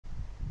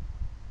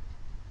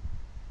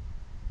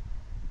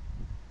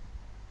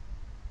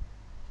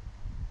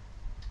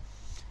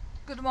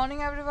Good morning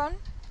everyone.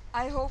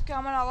 I hope কি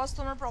আমার আওয়াজ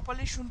তোমরা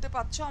প্রপারলি শুনতে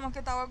পাচ্ছ। আমাকে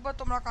তাও একবার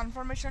তোমরা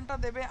কনফার্মেশনটা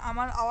দেবে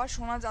আমার আওয়াজ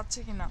শোনা যাচ্ছে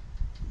কি না।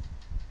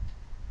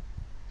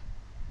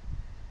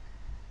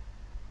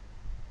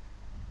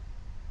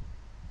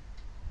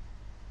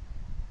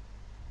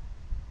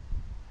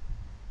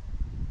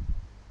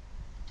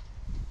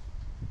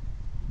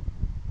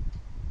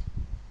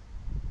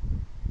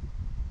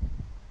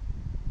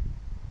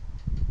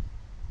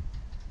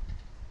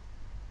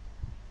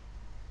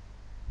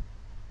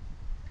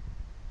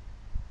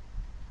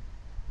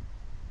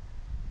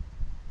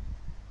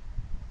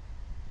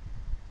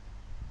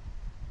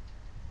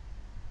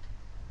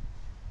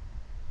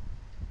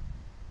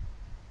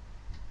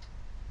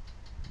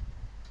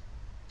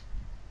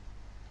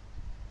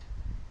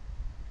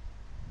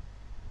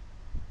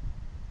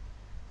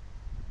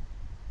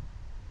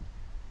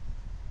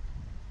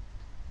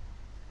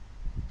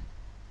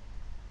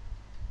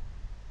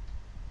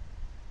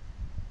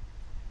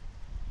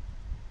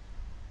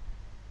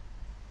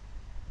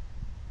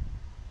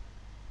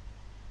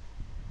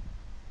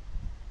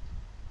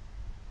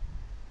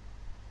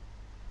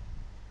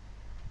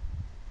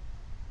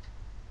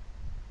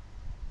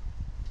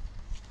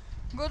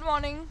 Good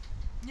morning.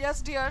 ইয়েস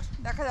ডিয়ার,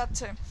 দেখা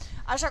যাচ্ছে।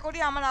 আশা করি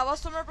আমার আওয়াজ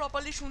তোমরা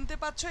প্রপারলি শুনতে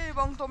পাচ্ছ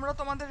এবং তোমরা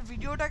তোমাদের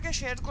ভিডিওটাকে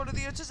শেয়ার করে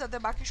দিয়েছো যাতে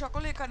বাকি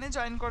সকলে এখানে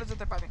জয়েন করে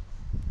যেতে পারে।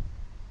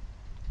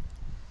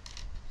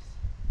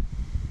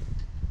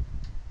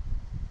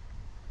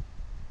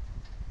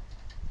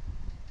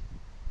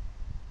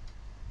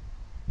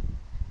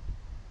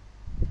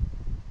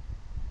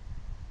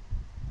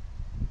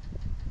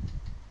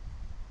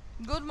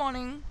 Good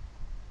morning.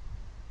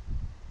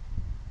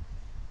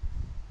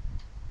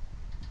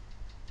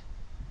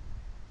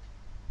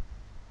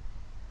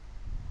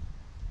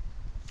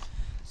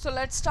 So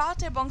let's start.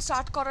 এবং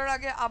স্টার্ট করার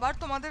আগে আবার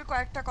তোমাদের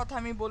কয়েকটা কথা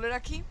আমি বলে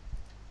রাখি।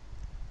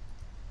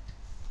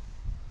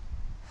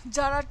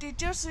 যারা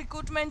টিচার্স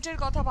রিক্রুটমেন্টের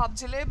কথা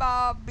ভাবছিলে বা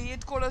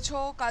বিএড করেছো,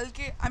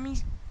 কালকে আই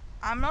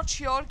এম নট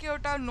শিওর কি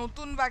ওটা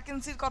নতুন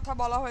ভ্যাকেন্সির কথা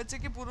বলা হয়েছে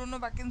কি পুরনো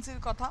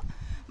ভ্যাকেন্সির কথা,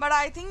 বাট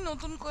আই থিঙ্ক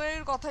নতুন করে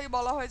কথাই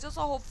বলা হয়েছে।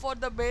 So hope for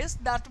the best.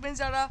 That means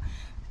যারা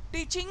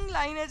টিচিং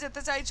লাইনে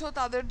যেতে চাইছো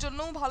তাদের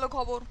জন্যও ভালো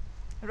খবর,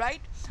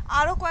 রাইট?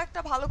 আরও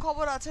কয়েকটা ভালো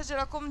খবর আছে।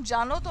 যেরকম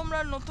জানো তোমরা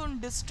নতুন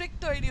ডিস্ট্রিক্ট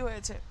তৈরি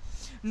হয়েছে,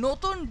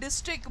 নতুন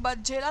ডিস্ট্রিক্ট বা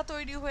জেলা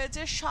তৈরি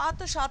হয়েছে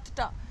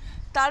সাতটা।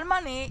 তার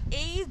মানে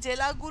এই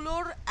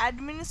জেলাগুলোর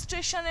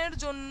অ্যাডমিনিস্ট্রেশনের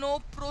জন্য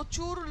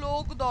প্রচুর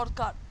লোক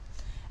দরকার।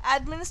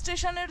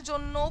 অ্যাডমিনিস্ট্রেশনের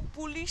জন্য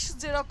পুলিশ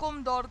যেরকম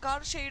দরকার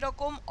সেই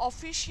রকম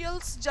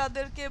অফিসিয়ালস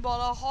যাদেরকে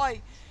বলা হয়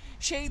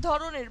সেই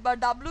ধরনের বা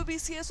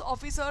WBCS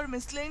অফিসার,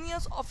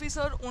 মিসলেনিয়াস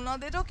অফিসার,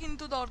 ওনাদেরও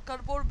কিন্তু দরকার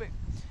পড়বে,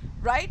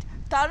 রাইট?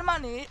 তার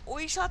মানে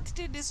ওই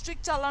 7টি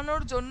ডিস্ট্রিক্ট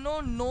চালানোর জন্য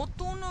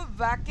নতুন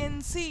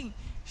ভ্যাকেন্সি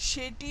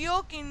সেটিও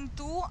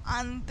কিন্তু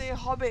আনতে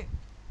হবে,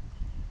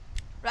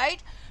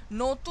 রাইট?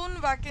 নতুন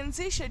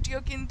ভ্যাকেন্সি সেটিও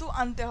কিন্তু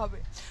আনতে হবে।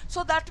 সো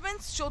দ্যাট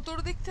মিনস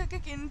চতুর্দিক থেকে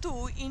কিন্তু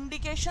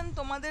ইন্ডিকেশন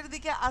তোমাদের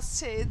দিকে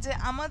আসছে যে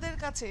আমাদের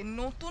কাছে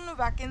নতুন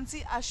ভ্যাকেন্সি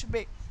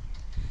আসবে।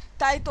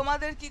 তাই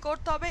তোমাদের কি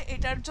করতে হবে,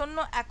 এটার জন্য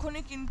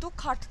এখনই কিন্তু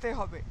খাটতে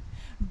হবে।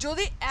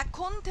 যদি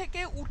এখন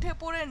থেকে উঠে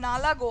পড়ে না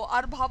লাগো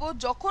আর ভাবো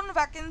যখন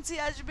ভ্যাকেন্সি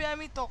আসবে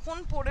আমি তখন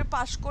পড়ে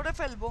পাশ করে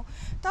ফেলবো,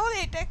 তাহলে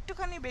এটা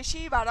একটুখানি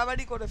বেশিই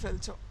বাড়াবাড়ি করে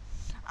ফেলছো।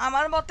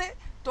 আমার মতে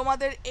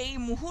তোমাদের এই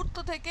মুহূর্ত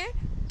থেকে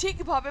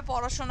ঠিকভাবে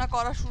পড়াশোনা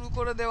করা শুরু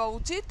করে দেওয়া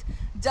উচিত,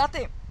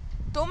 যাতে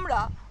তোমরা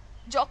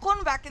যখন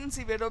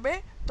ভ্যাকেন্সি বেরোবে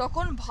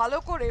তখন ভালো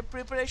করে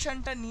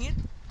প্রিপারেশনটা নিয়ে,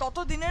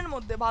 ততদিনের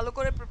মধ্যে ভালো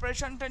করে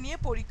প্রিপারেশনটা নিয়ে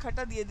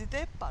পরীক্ষাটা দিয়ে দিতে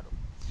পারো।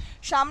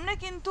 সামনে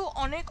কিন্তু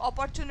অনেক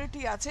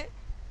অপরচুনিটি আছে,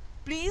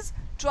 please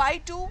try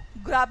to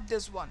grab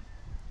this one.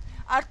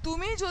 আর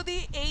তুমি যদি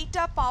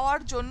এইটা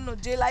পাওয়ার জন্য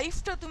যে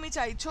লাইফটা তুমি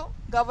চাইছো,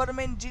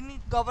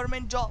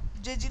 গভর্নমেন্ট জব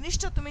যে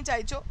জিনিসটা তুমি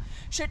চাইছো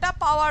সেটা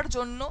পাওয়ার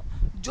জন্য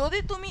যদি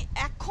তুমি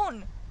এখন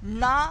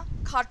না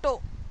খাটো,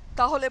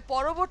 তাহলে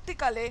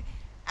পরবর্তীকালে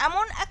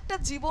এমন একটা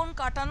জীবন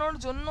কাটানোর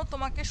জন্য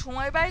তোমাকে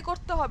সময় ব্যয়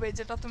করতে হবে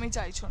যেটা তুমি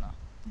চাইছো না,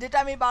 যেটা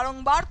আমি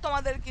বারংবার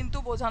তোমাদের কিন্তু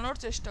বোঝানোর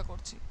চেষ্টা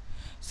করছি।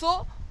 So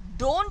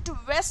don't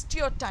waste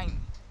your time,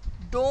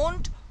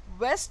 don't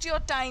waste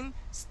your time,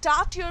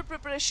 start your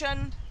preparation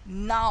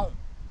now.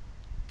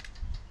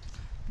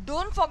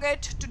 Don't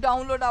forget to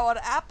download our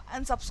app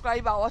and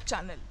subscribe our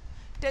channel.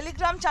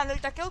 Telegram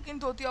চ্যানেলটাকেও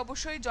কিন্তু অতি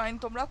অবশ্যই জয়েন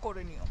তোমরা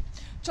করে নিও।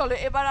 চলো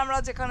এবার আমরা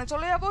যেখানে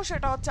চলে যাব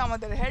সেটা হচ্ছে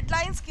আমাদের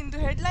হেডলাইন্স। কিন্তু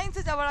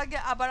হেডলাইন্সে যাওয়ার আগে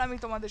আবার আমি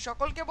তোমাদের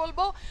সকলকে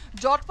বলবো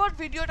ঝটপট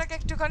ভিডিওটাকে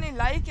একটুখানি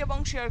লাইক এবং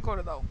শেয়ার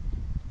করে দাও।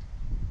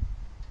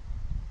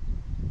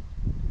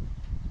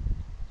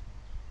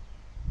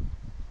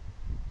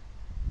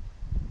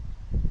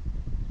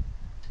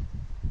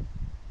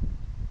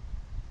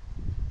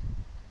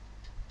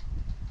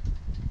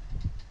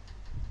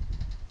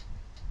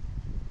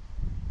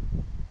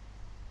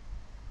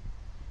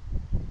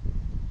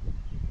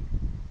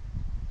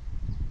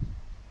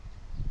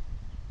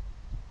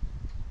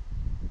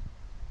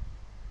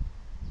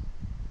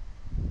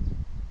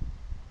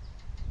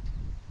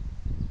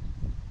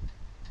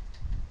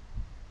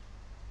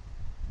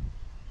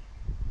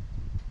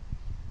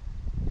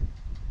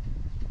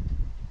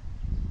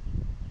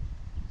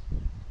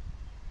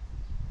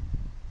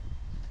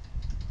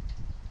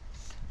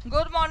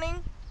 Good morning.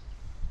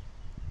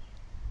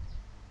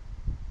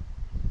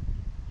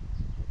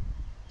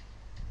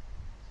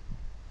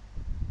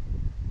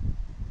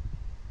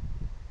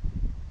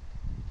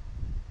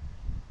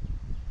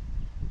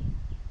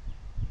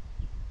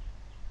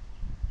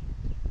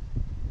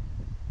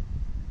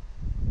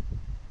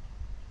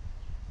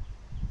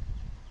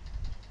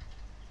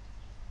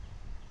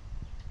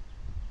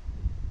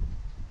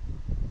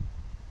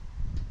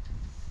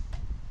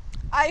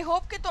 আই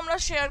হোপ কি তোমরা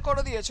শেয়ার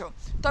করে দিয়েছো,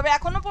 তবে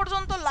এখনো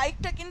পর্যন্ত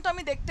লাইকটা কিন্তু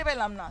আমি দেখতে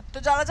পেলাম না। তো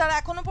যারা যারা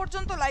এখনো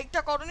পর্যন্ত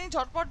লাইকটা করোনি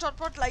ঝটপট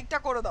ঝটপট লাইকটা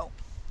করে দাও।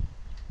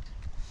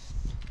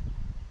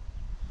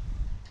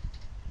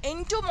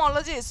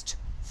 এন্টোমোলজিস্ট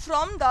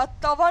from the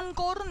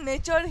তভানকোর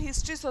nature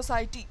history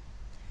society,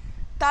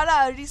 তারা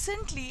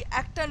রিসেন্টলি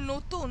একটা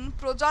নতুন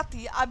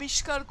প্রজাতি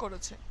আবিষ্কার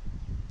করেছে।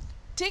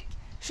 ঠিক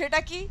সেটা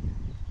কি?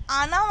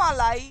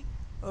 আনামালাই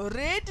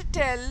red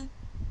tail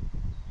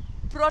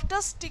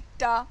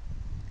প্রোটাস্টিকটা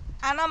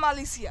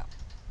অ্যানামালিসিয়া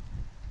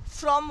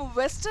from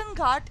Western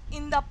Ghat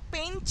in the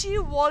Penchi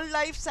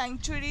Wildlife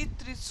Sanctuary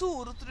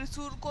Thrissur.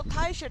 Thrissur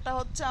কোথায়? সেটা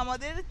হচ্ছে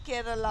আমাদের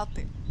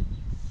কেরালাতে।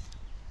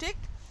 ঠিক,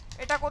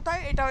 এটা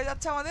কোথায়? এটা হয়ে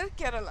যাচ্ছে আমাদের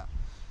কেরালা।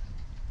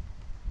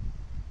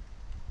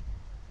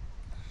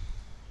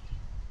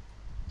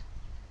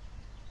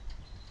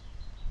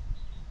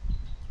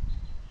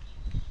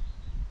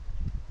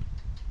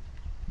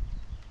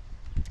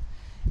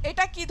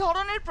 এটা কি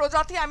ধরনের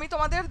প্রজাতি আমি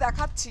তোমাদের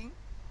দেখাচ্ছি।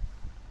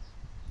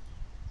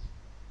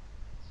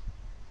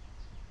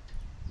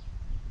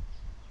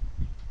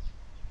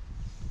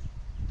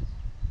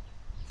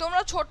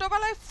 তোমরা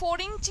ছোটবেলায়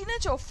ফড়িং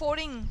চিনেছো?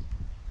 ফড়িং,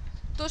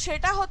 তো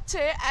সেটা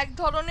হচ্ছে এক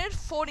ধরনের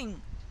ফড়িং।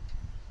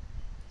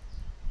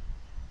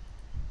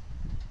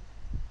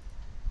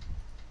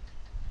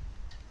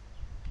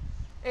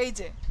 এই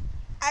যে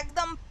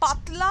একদম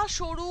পাতলা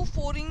সরু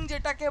ফড়িং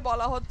যেটাকে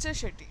বলা হচ্ছে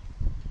সেটি,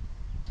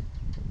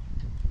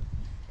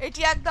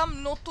 এটি একদম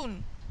নতুন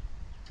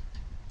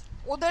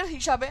ওদের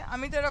হিসাবে।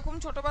 আমি তো এরকম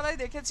ছোটবেলায়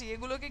দেখেছি,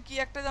 এগুলোকে কি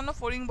একটা যেন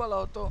ফড়িং বলা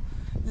হতো।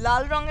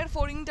 লাল রঙের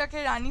ফড়িংটাকে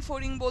রানী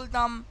ফড়িং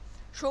বলতাম,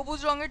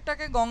 সবুজ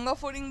রঙেরটাকে গঙ্গা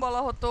ফড়িং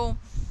বলা হতো।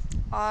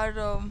 আর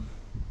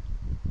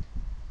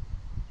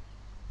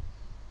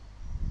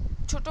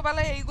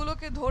ছোটবেলায়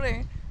এইগুলোকে ধরে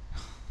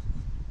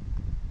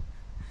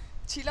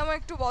ছিলাম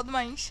একটু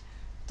বদমাইশ,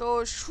 তো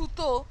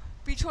সুতো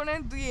পিছনে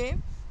দিয়ে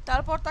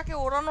তারপর তাকে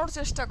ওড়ানোর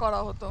চেষ্টা করা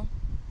হতো।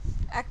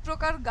 এক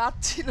প্রকার গাছ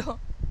ছিল,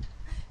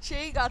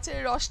 সেই গাছের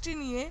রসটি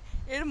নিয়ে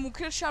এর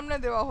মুখের সামনে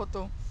দেওয়া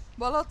হতো,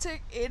 বলা হচ্ছে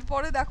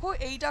এরপরে দেখো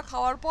এইটা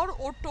খাওয়ার পর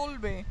ও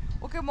টলবে,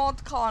 ওকে মদ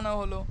খাওয়ানো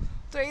হলো।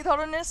 তো এই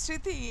ধরনের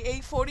স্মৃতি এই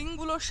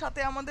ফড়িংগুলোর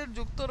সাথে আমাদের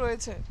যুক্ত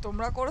রয়েছে।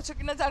 তোমরা করেছো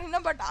কিনা জানি না,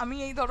 বাট আমি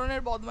এই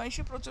ধরনের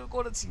বদমাইশি প্রচুর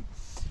করেছি।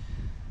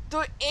 তো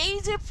এই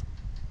যে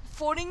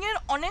ফড়িংয়ের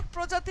অনেক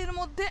প্রজাতির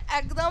মধ্যে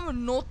একদম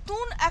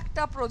নতুন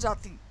একটা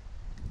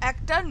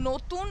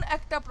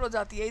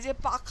প্রজাতি, এই যে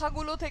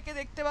পাখাগুলো থেকে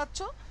দেখতে পাচ্ছ,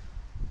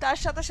 তার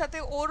সাথে সাথে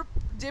ওর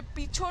যে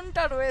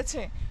পিছনটা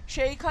রয়েছে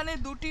সেইখানে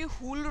দুটি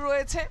হুল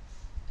রয়েছে,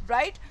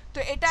 রাইট? তো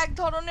এটা এক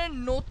ধরনের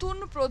নতুন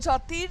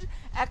প্রজাতির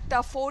একটা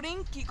ফড়িং।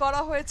 কি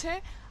করা হয়েছে?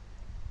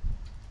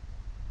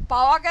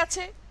 পাওয়া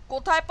গেছে।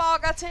 কোথায় পাওয়া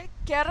গেছে?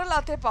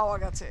 কেরালাতে পাওয়া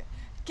গেছে।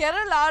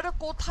 কেরালার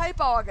কোথায়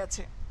পাওয়া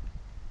গেছে?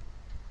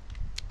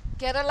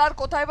 কেরালার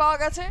কোথায় পাওয়া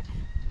গেছে?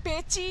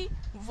 পেঁচি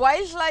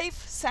wild life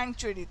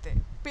স্যাংচুয়ারিতে।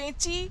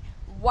 পেঁচি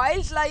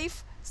wild life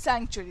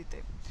স্যাংচুয়ারিতে।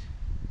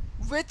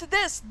 With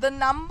this, the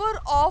number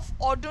of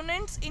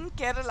ordnance in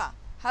Kerala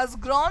has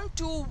grown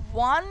to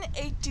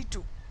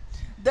 182.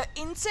 The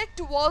insect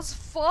was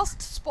first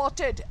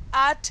spotted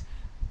at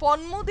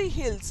Ponmudi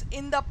Hills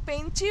in the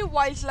Penchi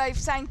Wildlife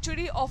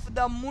Sanctuary of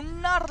the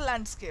Munnar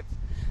landscape.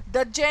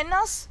 The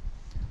genus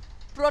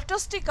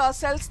Protostica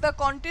sells the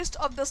context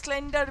of the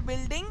slender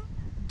building.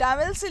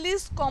 Damsel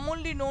is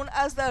commonly known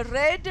as the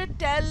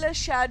red-tailed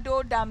shadow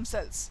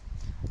damsels.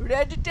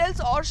 Red tales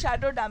or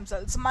shadow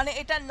ড্যামসেলস, মানে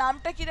এটার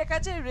নামটা কি রেখা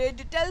আছে? Red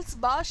tales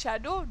বা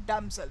shadow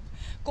damsel.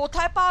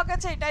 কোথায় পাওয়া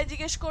গেছে এটাই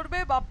জিজ্ঞেস করবে,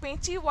 বা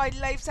পেঁচি ওয়াইল্ড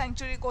লাইফ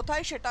স্যাংচুয়ারি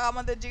কোথায় সেটা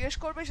আমাদের জিজ্ঞেস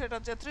করবে। সেটা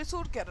হচ্ছে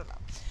ত্রিশূর, কেরালা।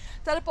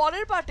 তাহলে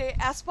পরের পার্টে,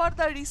 as per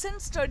the recent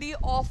study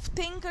of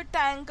think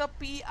tank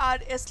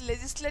PRS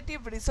legislative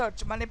research,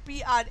 মানে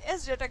পিআরএস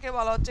যেটাকে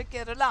বলা হচ্ছে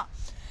Kerala,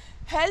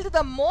 held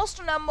the most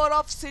number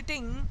of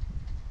sitting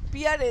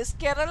PRS,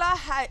 Kerala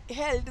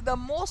held the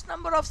most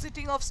number of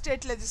sitting of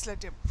state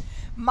legislative.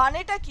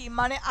 মানেটা কি?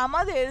 মানে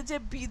আমাদের যে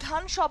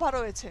বিধানসভা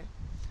রয়েছে,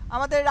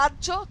 আমাদের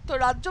রাজ্য, তো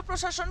রাজ্য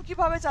প্রশাসন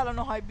কিভাবে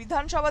চালানো হয়?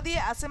 বিধানসভা দিয়ে,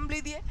 অ্যাসেম্বলি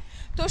দিয়ে।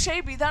 তো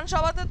সেই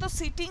বিধানসভাতে তো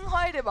সিটিং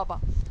হয় রে বাবা,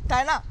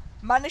 তাই না?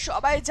 মানে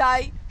সবাই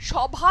যায়,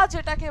 সভা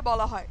যেটাকে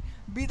বলা হয়।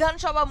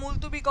 বিধানসভা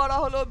মুলতুবি করা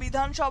হলো,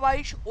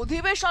 বিধানসভায়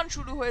অধিবেশন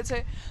শুরু হয়েছে।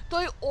 তো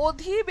এই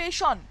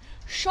অধিবেশন,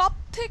 সব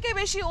থেকে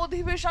বেশি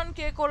অধিবেশন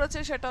কে করেছে?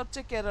 সেটা হচ্ছে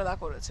কেরালা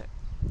করেছে।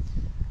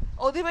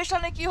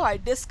 অধিবেশনে কি হয়?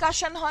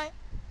 ডিসকাশন হয়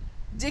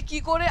যে কি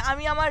করে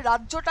আমি আমার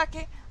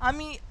রাজ্যটাকে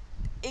আমি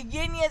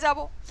এগিয়ে নিয়ে যাব।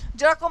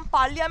 যেরকম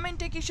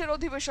পার্লামেন্টে কিসের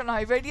অধিবেশন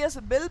হয়, ভেরিয়াস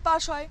বিল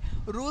পাস হয়,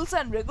 রুলস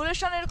অ্যান্ড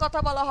রেগুলেশনের কথা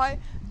বলা হয়,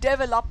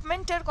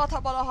 ডেভেলপমেন্টের কথা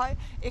বলা হয়,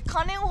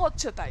 এখানেও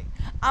হচ্ছে তাই।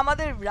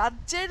 আমাদের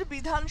রাজ্যের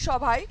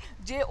বিধানসভায়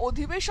যে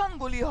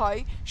অধিবেশনগুলি হয়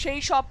সেই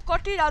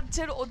সবকটি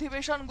রাজ্যের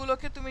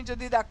অধিবেশনগুলোকে তুমি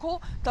যদি দেখো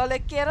তাহলে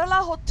কেরালা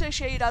হচ্ছে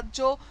সেই রাজ্য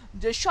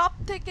যে সব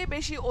থেকে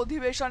বেশি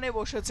অধিবেশনে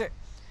বসেছে,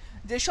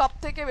 যে সব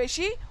থেকে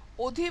বেশি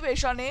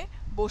অধিবেশনে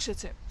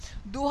বসেছে।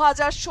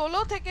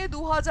 2016 থেকে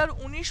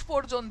 2019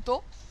 পর্যন্ত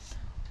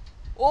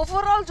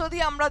ওভারঅল যদি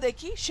আমরা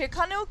দেখি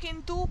সেখানেও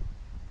কিন্তু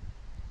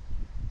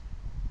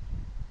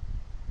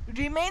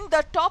remain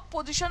the top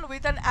position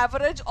with an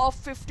average of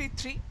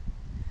 53।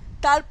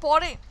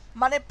 তারপরে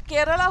মানে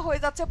কেরালা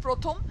হয়ে যাচ্ছে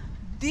প্রথম,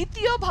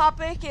 দ্বিতীয়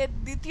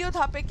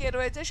ধাপে কে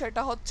রয়েছে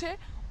সেটা হচ্ছে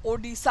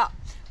ওডিশা,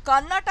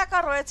 কর্ণাটকা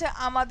রয়েছে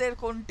আমাদের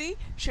কোনটি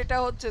সেটা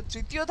হচ্ছে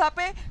তৃতীয়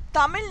ধাপে,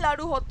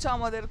 তামিলনাড়ু হচ্ছে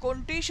আমাদের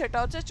কোনটি সেটা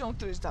হচ্ছে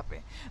 34 ধাপে।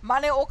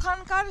 মানে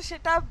ওখানকার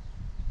সেটা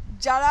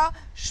যারা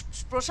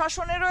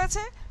প্রশাসনে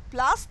রয়েছে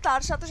প্লাস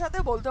তার সাথে সাথে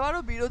বলতে পারো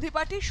বিরোধী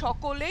পার্টি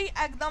সকলেই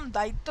একদম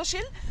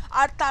দায়িত্বশীল,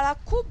 আর তারা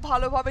খুব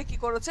ভালোভাবে কি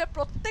করেছে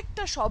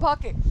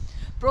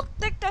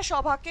প্রত্যেকটা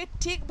সভাকে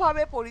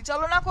ঠিকভাবে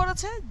পরিচালনা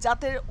করেছে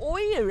যাতে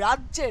ওই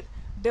রাজ্যের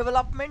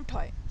ডেভেলপমেন্ট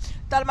হয়।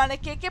 তার মানে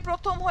কে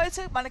প্রথম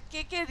হয়েছে, মানে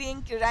কে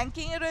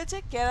র্যাঙ্কিংয়ে রয়েছে,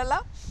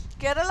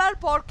 কেরালার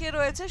পর কে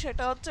রয়েছে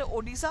সেটা হচ্ছে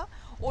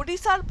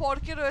ওডিশার পর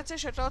কে রয়েছে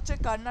সেটা হচ্ছে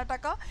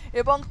কর্ণাটকা,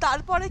 এবং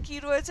তারপরে কি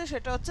রয়েছে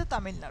সেটা হচ্ছে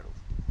তামিলনাড়ু।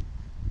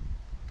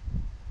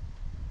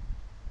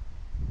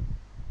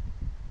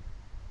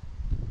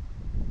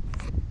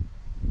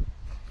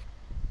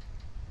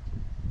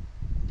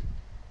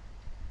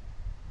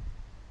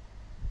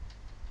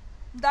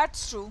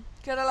 দ্যাটস ট্রু,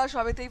 কেরালা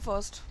সবেতেই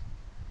ফার্স্ট।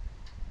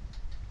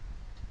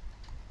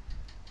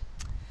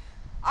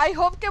 আই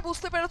হোপ কে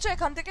বুঝতে পেরেছো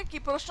এখান থেকে কি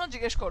প্রশ্ন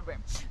জিজ্ঞেস করবে।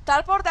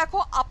 তারপর দেখো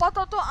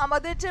আপাতত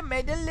আমাদের যে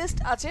মেডেল লিস্ট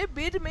আছে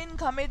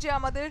বীরমিনঘামে যে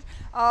আমাদের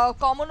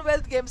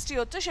কমনওয়েলথ গেমসটি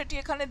হচ্ছে সেটি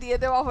এখানে দিয়ে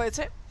দেওয়া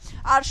হয়েছে,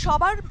 আর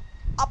সবার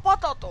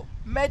আপাতত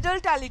মেডেল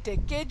ট্যালিতে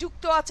কে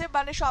যুক্ত আছে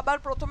মানে সবার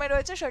প্রথমে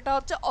রয়েছে সেটা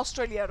হচ্ছে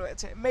অস্ট্রেলিয়া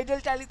রয়েছে। মেডেল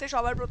ট্যালিতে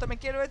সবার প্রথমে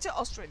কে রয়েছে,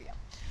 Australia.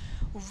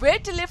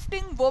 Weight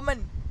lifting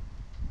women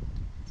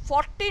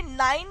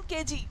 49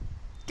 KG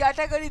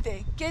ক্যাটাগরিতে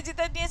কে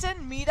জিতে নিয়েছেন,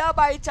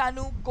 মীরাবাই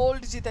চানু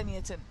গোল্ড জিতে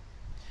নিয়েছেন।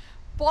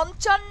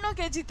 55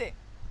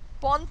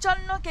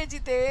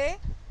 কেজিতে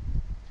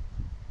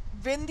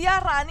বিন্দিয়া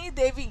রানী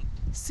দেবী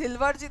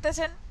সিলভার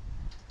জিতেছেন।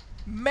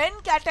 মেন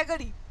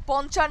ক্যাটাগরি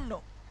 55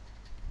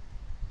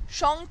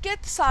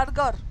 সংকেত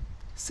সারগার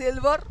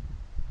সিলভার।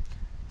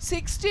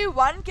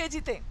 61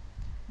 কেজিতে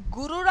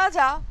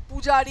গুরুরাজা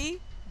পূজারি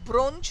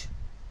bronze.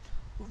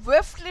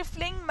 Weight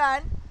lifting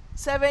man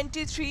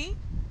 73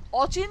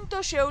 Achinta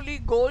Sheuli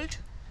gold.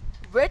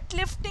 Weight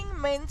lifting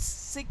men's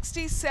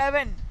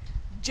 67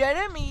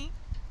 Jeremy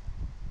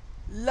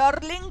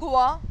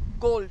লার্লিংগুয়া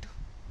gold.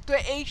 তো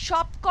এই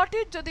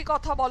সবকটির যদি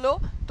কথা বলো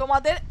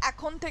তোমাদের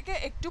এখন থেকে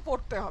একটু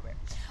পড়তে হবে,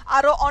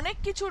 আরও অনেক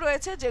কিছু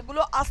রয়েছে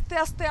যেগুলো আস্তে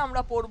আস্তে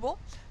আমরা পড়ব।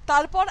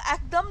 তারপর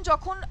একদম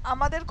যখন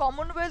আমাদের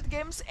কমনওয়েলথ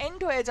গেমস এন্ড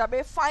হয়ে যাবে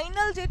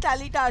ফাইনাল যে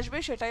ট্যালিটা আসবে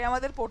সেটাই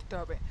আমাদের পড়তে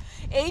হবে।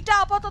 এইটা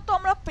আপাতত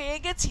আমরা পেয়ে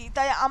গেছি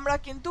তাই আমরা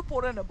কিন্তু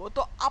পড়ে নেব।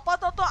 তো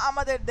আপাতত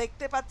আমাদের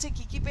দেখতে পাচ্ছি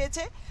কি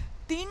পেয়েছে,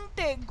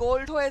 3টে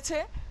গোল্ড হয়েছে,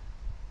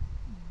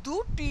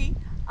 2টি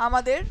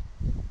আমাদের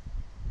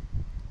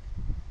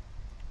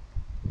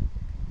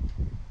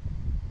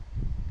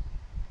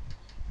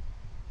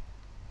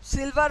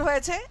সিলভার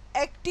হয়েছে,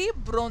 1টি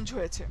ব্রোঞ্জ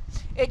হয়েছে।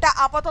 এটা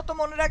আপাতত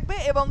মনে রাখবে।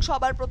 এবং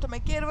সবার প্রথমে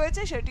কে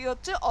রয়েছে সেটি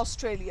হচ্ছে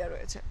অস্ট্রেলিয়া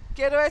রয়েছে।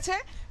 কে রয়েছে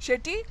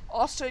সেটি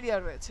অস্ট্রেলিয়া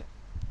রয়েছে।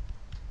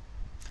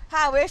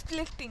 হ্যাঁ, ওয়েট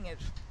লিফটিং এর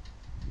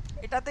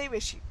এটাতেই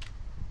বেশি।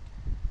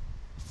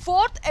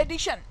 4th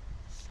edition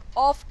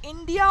of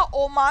India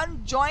Oman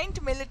joint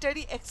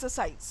military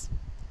exercise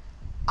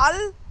Al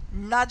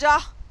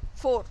নাজাহ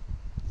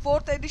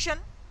 4th addition,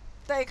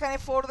 তাই এখানে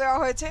 4 দেওয়া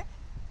হয়েছে।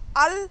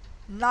 আল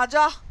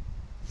নাজাহ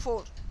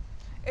 4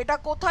 এটা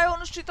কোথায়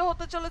অনুষ্ঠিত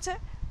হতে চলেছে,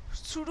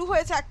 শুরু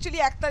হয়েছে অ্যাকচুয়ালি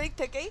 1 তারিখ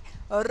থেকেই,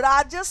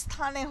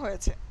 রাজস্থানে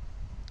হয়েছে।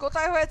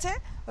 কোথায় হয়েছে,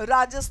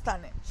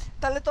 রাজস্থানে।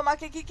 তাহলে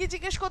তোমাকে কি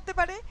জিজ্ঞেস করতে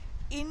পারে,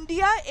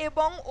 ইন্ডিয়া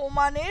এবং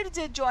ওমানের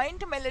যে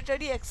জয়েন্ট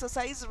মিলিটারি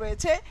এক্সারসাইজ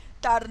রয়েছে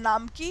তার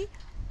নাম কি,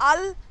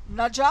 আল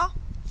নাজা।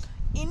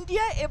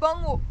 ইন্ডিয়া এবং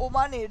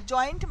ওমানের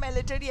জয়েন্ট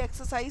মিলিটারি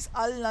এক্সারসাইজ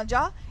আল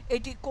নাজা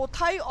এটি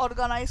কোথায়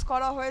অর্গানাইজ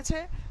করা হয়েছে,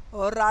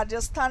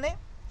 রাজস্থানে।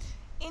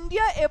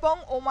 ইন্ডিয়া এবং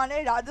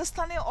ওমানের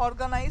রাজস্থানে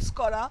অর্গানাইজ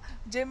করা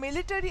যে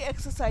মিলিটারি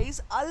এক্সারসাইজ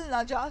আল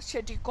নাজা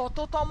সেটি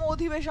কততম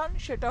অধিবেশন,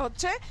 সেটা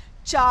হচ্ছে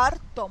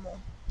 4তম।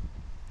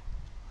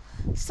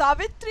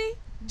 Savitri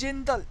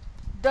Jindal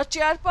the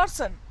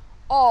chairperson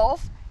of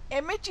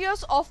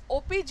এমিটিয়াস of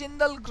OP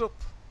Jindal group,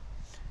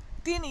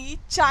 তিনি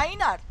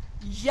চায়নার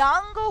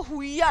ইয়াং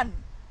হুইয়ান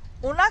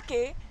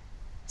ওনাকে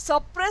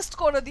সাপ্রেসড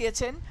করে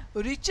দিয়েছেন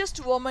রিচেস্ট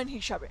ওমেন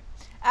হিসাবে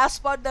as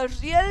per the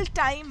real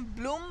time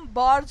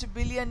Bloomberg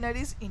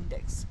বিলিয়নারিজ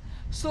index.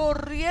 So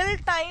real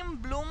time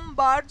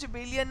Bloomberg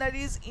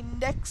বিলিয়নারিজ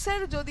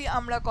ইন্ডেক্সের যদি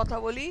আমরা কথা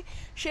বলি,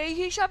 সেই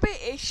হিসাবে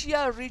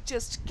এশিয়ার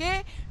রিচেস্ট কে,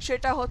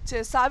 সেটা হচ্ছে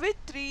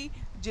সাবিত্রী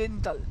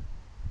জিন্দল।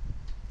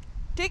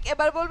 ঠিক,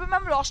 এবার বলবে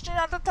ম্যাম রশনি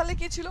নাটার তাহলে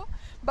কি ছিল?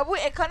 বাবু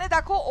এখানে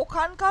দেখো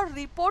ওখানকার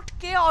রিপোর্ট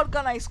কে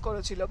অর্গানাইজ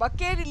করেছিল বা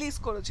কে রিলিজ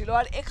করেছিল,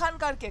 আর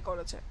এখানকার কে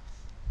করেছে,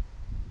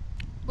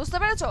 বুঝতে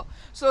পেরেছো?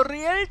 So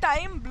real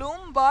time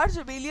Bloomberg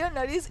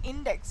বিলিয়নারিজ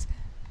index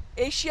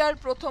এশিয়ার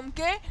প্রথম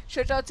কে,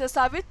 সেটা হচ্ছে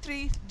Savitri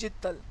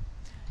জিত্তল।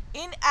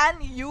 In an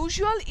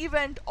usual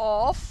event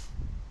of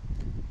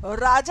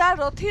রাজা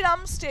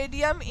রথিরাম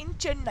stadium in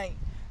Chennai,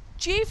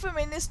 chief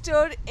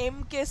minister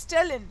M.K.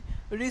 Stalin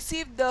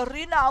received the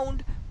renowned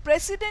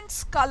President's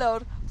Color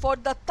for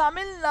the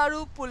Tamil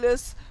Nadu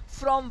Police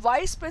from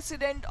Vice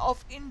President of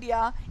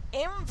India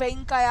M.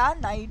 Venkaya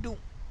Naidu।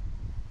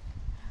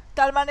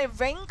 তার মানে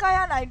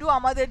ভেঙ্কায়া নাইডু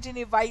আমাদের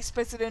যিনি vice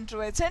president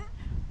রয়েছেন,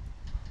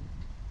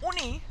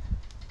 উনি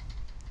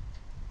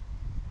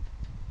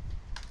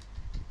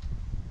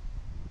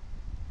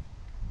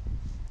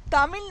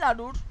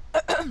তামিলনাড়ুর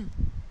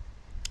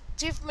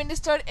chief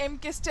minister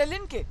M.K.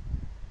 স্ট্যালিনকে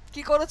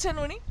কি করেছেন,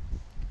 উনি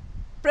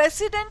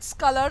প্রেসিডেন্টস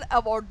কালার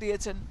অ্যাওয়ার্ড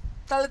দিয়েছেন।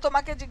 তাহলে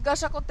তোমাকে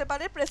জিজ্ঞাসা করতে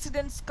পারে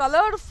presidents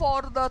colour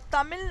for the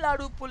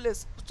Tamil Nadu police,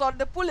 for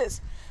the police,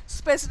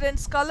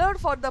 presidents colour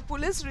for the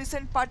police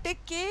recent পার্টে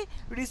কে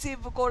রিসিভ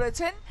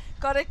করেছেন?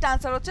 কারেক্ট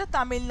আনসার হচ্ছে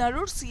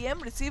তামিলনাড়ুর CM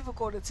রিসিভ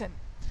করেছেন।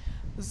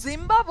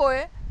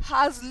 Zimbabwe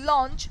has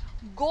launch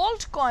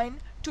gold coin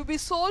to be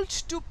sold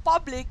to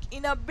public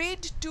in a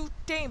bid to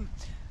tame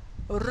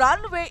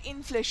runaway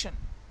inflation।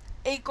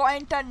 এই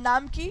কয়েনটার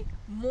নাম কি?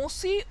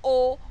 মোসি ও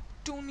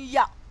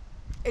টুনিয়া।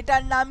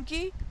 এটার নাম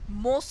কি?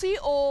 মোসি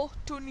ও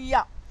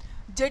টুনিয়া।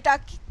 যেটা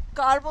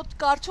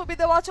কার ছবি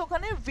দেওয়া আছে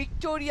ওখানে?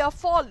 ভিক্টোরিয়া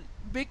ফল,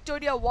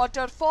 ভিক্টোরিয়া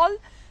ওয়াটারফল,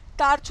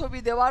 তার ছবি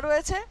দেওয়া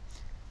রয়েছে।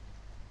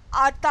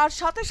 আর তার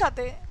সাথে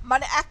সাথে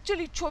মানে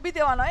অ্যাকচুয়ালি ছবি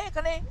দেওয়া নয়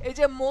এখানে, এই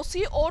যে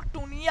মোসি ও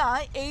টুনিয়া,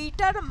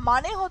 এইটার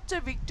মানে হচ্ছে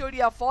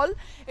ভিক্টোরিয়া ফল।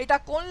 এটা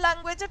কোন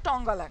ল্যাঙ্গুয়েজে?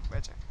 টঙ্গা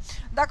ল্যাঙ্গুয়েজে।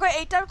 দেখো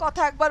এইটার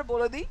কথা একবার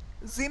বলে দিই,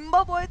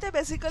 জিম্বাবুয়েতে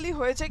বেসিক্যালি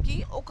হয়েছে কি,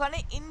 ওখানে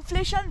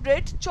ইনফ্লেশন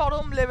রেট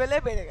চরম লেভেলে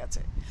বেড়ে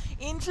গেছে।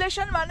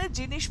 ইনফ্লেশন মানে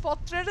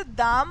জিনিসপত্রের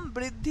দাম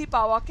বৃদ্ধি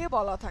পাওয়াকে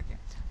বলা থাকে,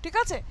 ঠিক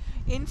আছে?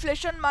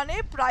 ইনফ্লেশন মানে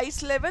প্রাইস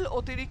লেভেল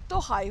অতিরিক্ত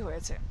হাই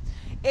হয়েছে।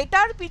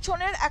 এটার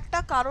পিছনের একটা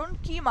কারণ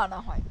কি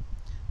মানা হয়?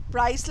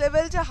 প্রাইস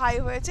লেভেল যে হাই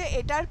হয়েছে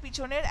এটার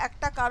পিছনের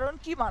একটা কারণ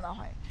কি মানা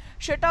হয়?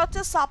 সেটা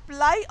হচ্ছে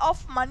সাপ্লাই অফ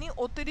মানি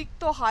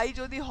অতিরিক্ত হাই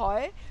যদি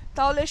হয়,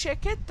 তাহলে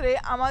সেক্ষেত্রে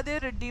আমাদের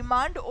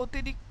ডিমান্ড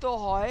অতিরিক্ত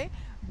হয়।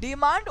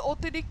 ডিমান্ড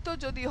অতিরিক্ত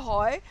যদি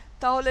হয়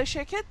তাহলে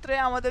সেক্ষেত্রে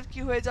আমাদের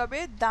কি হয়ে যাবে?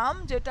 দাম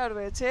যেটা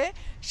রয়েছে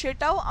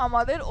সেটাও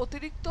আমাদের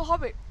অতিরিক্ত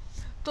হবে।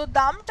 তো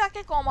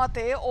দামটাকে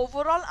কমাতে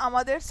ওভারঅল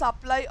আমাদের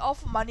সাপ্লাই অফ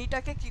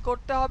মানিটাকে কি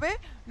করতে হবে?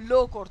 লো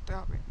করতে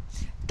হবে।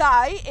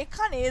 তাই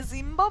এখানে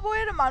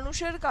জিম্বাবুয়ের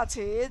মানুষের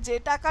কাছে যে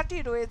টাকাটি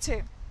রয়েছে,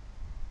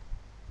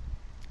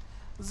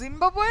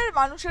 জিম্বাবুয়ের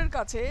মানুষের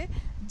কাছে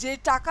যে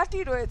টাকাটি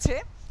রয়েছে,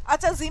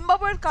 আচ্ছা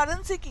জিম্বাবুয়ের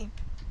কারেন্সি কি?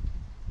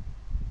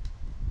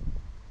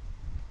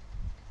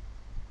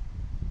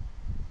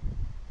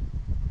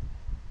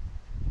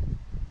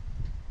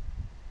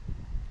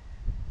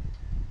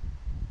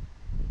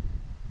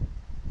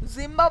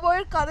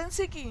 জিম্বাবুয়ের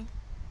কারেন্সি কি?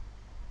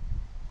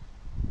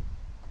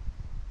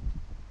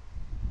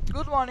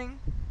 Good morning.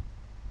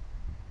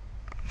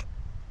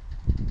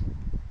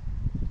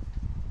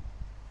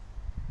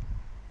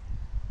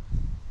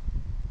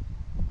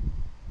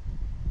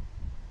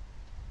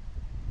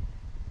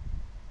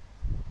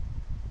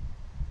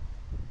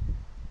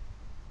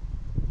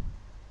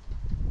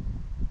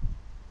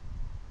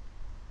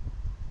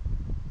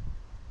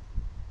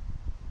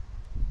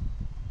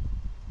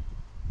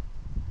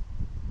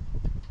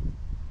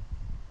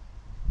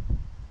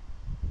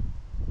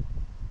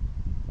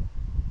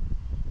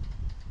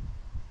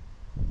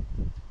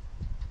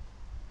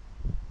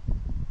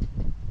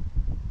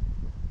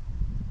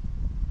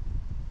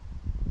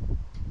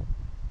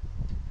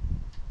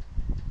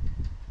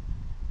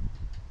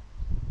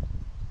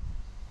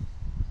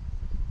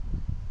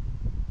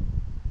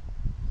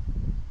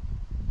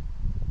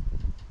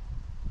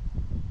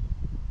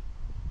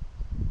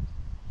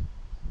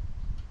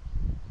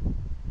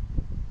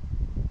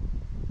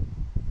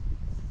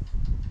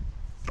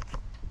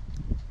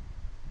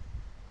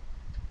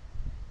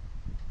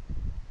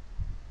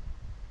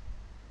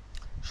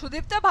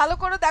 সুদীপ্তা ভালো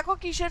করে দেখো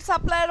কিসের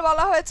সাপ্লায়ার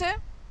বলা হয়েছে?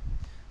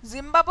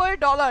 Zimbabwe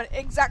dollar,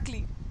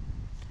 exactly.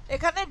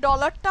 এখানে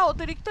ডলারটা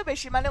অতিরিক্ত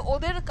বেশি, মানে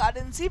ওদের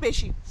কারেন্সি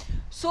বেশি।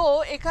 সো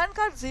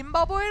এখানকার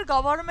জিম্বাবুয়ের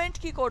গভর্নমেন্ট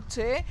কি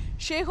করছে?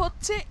 সে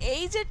হচ্ছে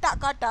এই যে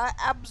টাকাটা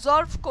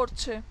অ্যাবজর্ভ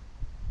করছে,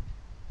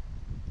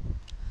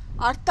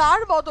 আর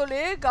তার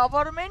বদলে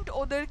গভর্নমেন্ট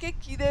ওদেরকে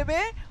কি দেবে?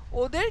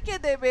 ওদেরকে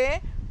দেবে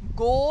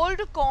গোল্ড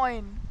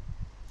কয়েন।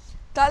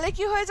 তাহলে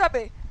কি হয়ে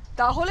যাবে?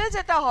 তাহলে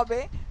যেটা হবে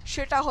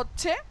সেটা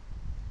হচ্ছে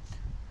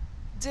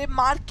যে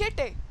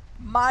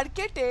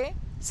মার্কেটে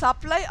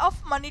সাপ্লাই অফ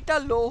মানিটা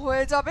লো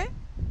হয়ে যাবে।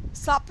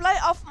 Supply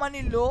of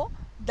money low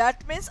that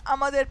means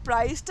আমাদের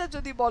প্রাইসটা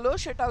যদি বলো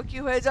সেটাও কি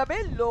হয়ে যাবে,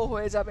 লো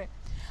হয়ে যাবে।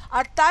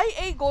 আর তাই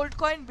এই গোল্ড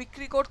কয়েন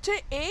বিক্রি করছে।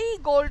 এই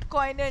গোল্ড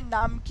কয়েনের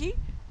নাম কি?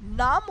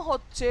 নাম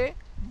হচ্ছে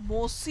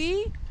মোসি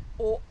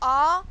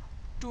ওয়া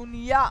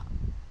টুনিয়া,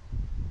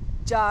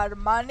 যার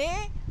মানে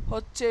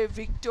হচ্ছে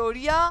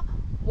ভিক্টোরিয়া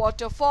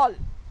ওয়াটারফল।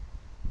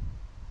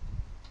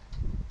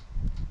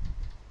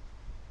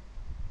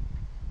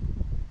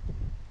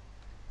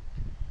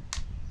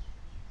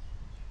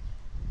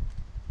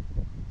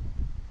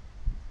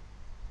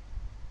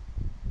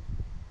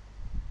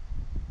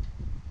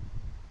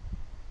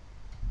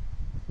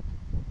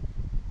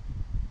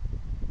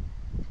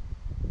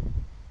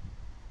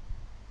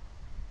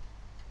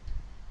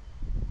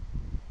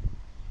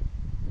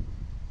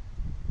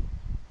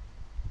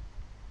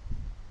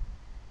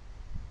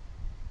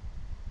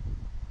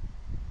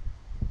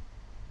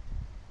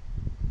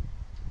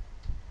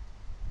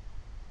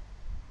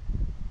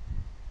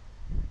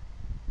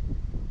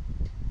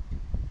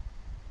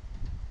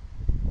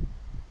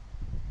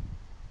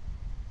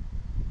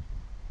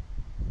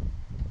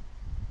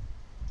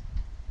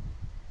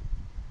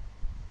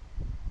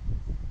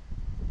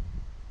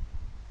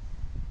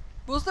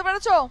 বুঝতে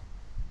পেরেছো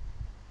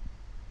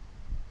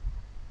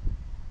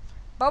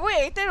বাবু?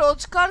 এইতে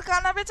রোজকার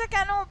কানা বেচে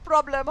কেন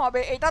প্রবলেম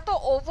হবে? এটা তো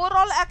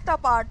ওভারঅল একটা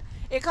পার্ট।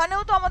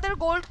 এখানেও তো আমাদের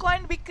গোল্ড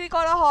কয়েন বিক্রি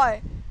করা হয়,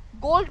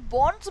 গোল্ড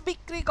বন্ডস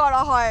বিক্রি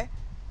করা হয়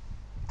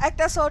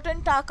একটা সার্টেন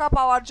টাকা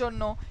পাওয়ার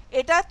জন্য।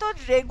 এটা তো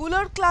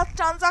রেগুলার ক্লাস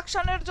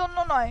ট্রানজাকশনের জন্য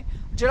নয়।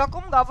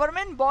 যেরকম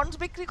গভর্নমেন্ট বন্ডস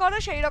বিক্রি করে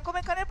সেই রকম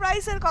এখানে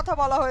প্রাইসের কথা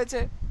বলা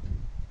হয়েছে।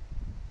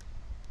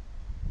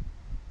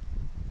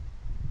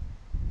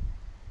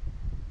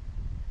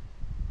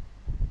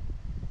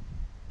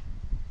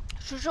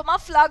 সুষমা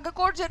ফ্ল্যাগ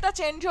কোড যেটা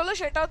চেঞ্জ হলো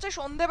সেটা হচ্ছে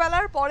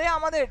সন্ধেবেলার পরে,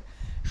 আমাদের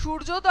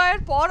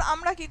সূর্যোদয়ের পর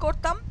আমরা কি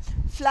করতাম,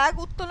 ফ্ল্যাগ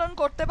উত্তোলন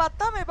করতে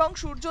পারতাম এবং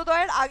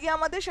সূর্যোদয়ের আগে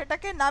আমাদের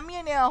সেটাকে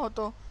নামিয়ে নেওয়া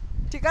হতো।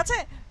 ঠিক আছে,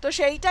 তো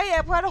সেইটাই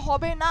এবার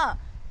হবে না।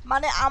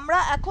 মানে আমরা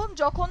এখন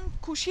যখন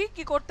খুশি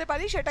কি করতে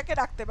পারি সেটাকে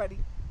রাখতে পারি।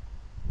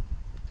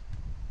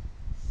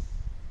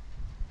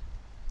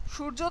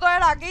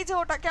 সূর্যোদয়ের আগেই যে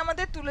ওটাকে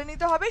আমাদের তুলে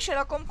নিতে হবে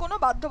সেরকম কোনো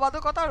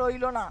বাধ্যবাধকতা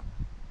রইল না,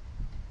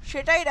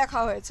 সেটাই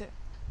রাখা হয়েছে।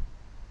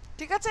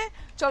 ঠিক আছে,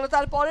 চলো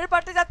তার পরের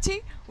পার্টে যাচ্ছি।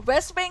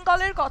 ওয়েস্ট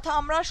বেঙ্গলের কথা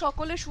আমরা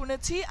সকলে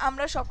শুনেছি,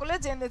 আমরা সকলে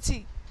জেনেছি,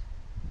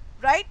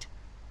 রাইট?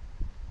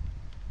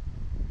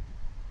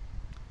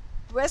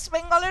 ওয়েস্ট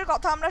বেঙ্গলের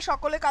কথা আমরা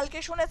সকলে কালকে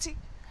শুনেছি।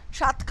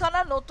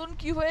 7খানা নতুন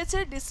কি হয়েছে,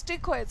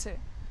 ডিস্ট্রিক্ট হয়েছে,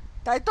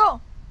 তাই তো?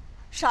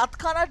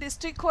 7খানা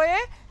ডিস্ট্রিক্ট হয়ে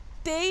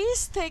 23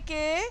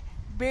 থেকে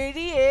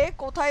বেরিয়ে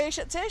কোথায়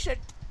এসেছে,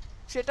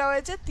 সেটা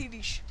হয়েছে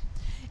 30।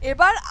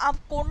 এবার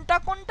কোনটা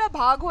কোনটা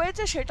ভাগ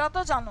হয়েছে সেটা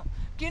তো জানো,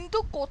 কিন্তু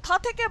কোথা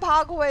থেকে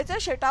ভাগ হয়েছে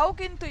সেটাও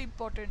কিন্তু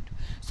important.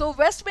 So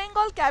West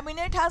Bengal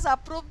cabinet has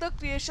approved the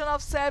creation of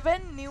 7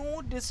 new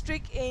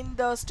districts in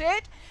the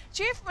state,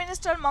 Chief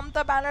Minister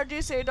Mamata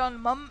Banerjee said on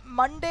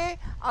Monday,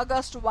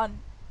 August 1.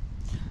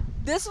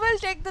 This will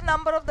take the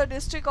number of the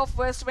district of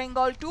West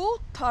Bengal to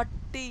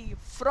 30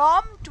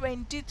 from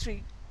 23.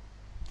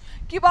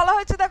 কি বলা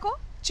হয়েছে দেখো,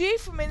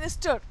 chief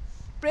minister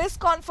press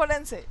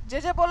কনফারেন্সে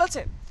যে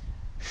বলেছে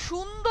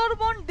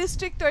Sundarban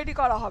district তৈরি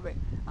করা হবে।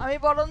 আমি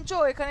বরঞ্চ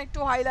এখানে একটু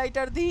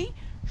হাইলাইটার দিই,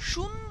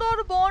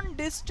 সুন্দরবন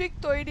ডিস্ট্রিক্ট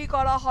তৈরি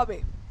করা হবে।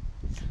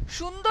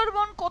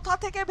 সুন্দরবন কোথা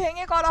থেকে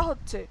ভেঙে করা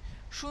হচ্ছে?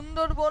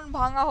 সুন্দরবন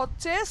ভাঙা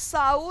হচ্ছে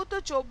সাউথ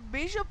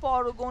 24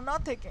 পরগনা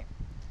থেকে।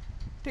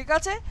 ঠিক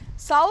আছে,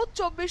 সাউথ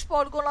 24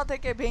 পরগনা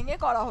থেকে ভেঙে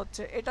করা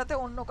হচ্ছে। এটাতে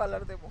অন্য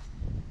কালার দেব।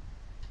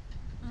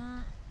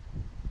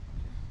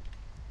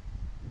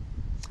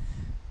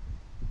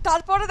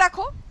 তারপরে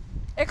দেখো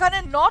এখানে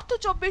নর্থ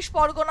 24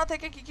 পরগনা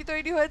থেকে কি কি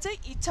তৈরি হয়েছে?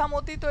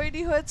 ইছামতি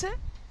তৈরি হয়েছে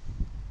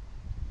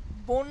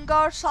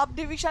বনগাঁর সাব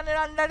ডিভিশনের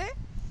আন্ডারে,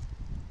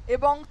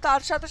 এবং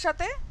তার সাথে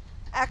সাথে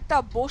একটা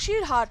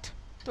বসিরহাট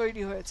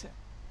তৈরি হয়েছে।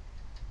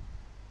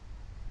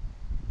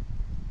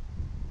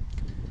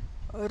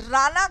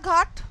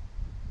 রানাঘাট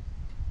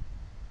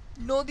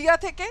নদিয়া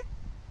থেকে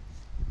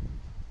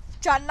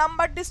 4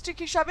 নাম্বার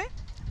ডিস্ট্রিক্ট হিসাবে,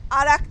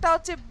 আর একটা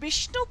হচ্ছে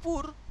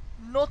বিষ্ণুপুর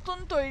নতুন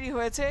তৈরি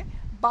হয়েছে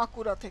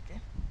বাঁকুড়া থেকে।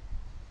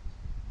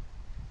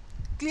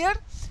 ক্লিয়ার?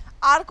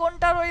 আর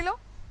কোনটা রইল?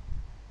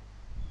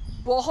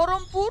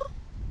 বহরমপুর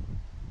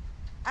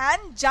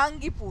অ্যান্ড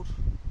জাঙ্গিপুর,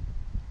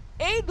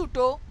 এই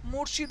দুটো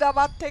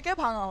মুর্শিদাবাদ থেকে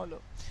ভাঙা হলো।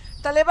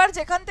 তাহলে এবার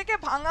যেখান থেকে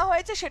ভাঙা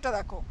হয়েছে সেটা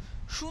দেখো।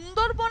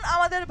 সুন্দরবন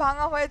আমাদের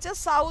ভাঙা হয়েছে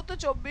সাউথ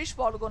 24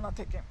 পরগনা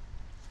থেকে।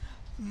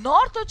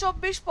 নর্থ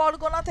 24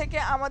 পরগনা থেকে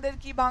আমাদের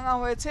কি ভাঙা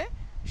হয়েছে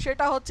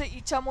সেটা হচ্ছে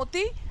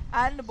ইছামতি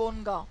অ্যান্ড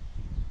বনগাঁ।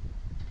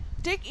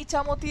 ঠিক,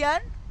 ইছামতি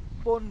অ্যান্ড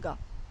বনগাঁ।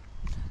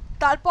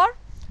 তারপর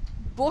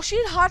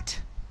বসিরহাট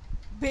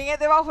ভেঙে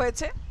দেওয়া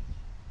হয়েছে,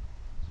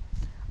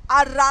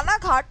 আর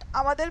রানাঘাট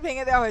আমাদের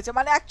ভেঙে দেওয়া হয়েছে।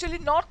 মানে অ্যাকচুয়ালি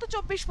নর্থ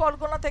 24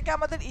 পরগনা থেকে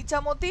আমাদের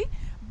ইছামতি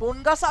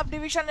বনগাঁ সাব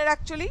ডিভিশনের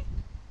অ্যাকচুয়ালি,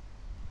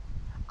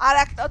 আর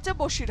একটা হচ্ছে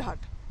বসিরহাট।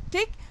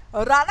 ঠিক,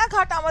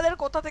 রানাঘাট আমাদের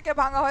কোথা থেকে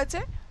ভাঙা হয়েছে?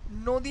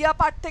 নদিয়া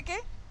পাট থেকে।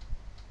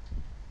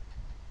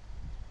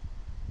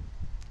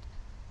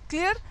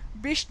 ক্লিয়ার?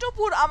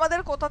 বিষ্ণুপুর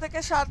আমাদের কোথা থেকে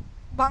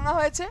ভাঙা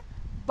হয়েছে?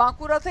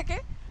 বাঁকুড়া থেকে,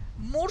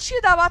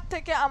 মুর্শিদাবাদ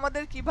থেকে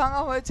আমাদের কি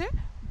ভাঙা হয়েছে,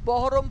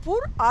 বহরমপুর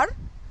আর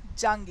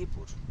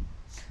জাঙ্গিপুর।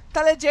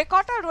 তাহলে যে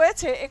কটা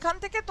রয়েছে এখান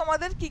থেকে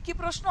তোমাদের কি কি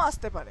প্রশ্ন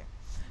আসতে পারে,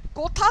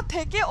 কোথা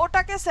থেকে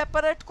ওটাকে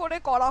সেপারেট করে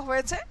করা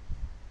হয়েছে,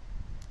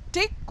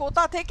 ঠিক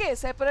কোথা থেকে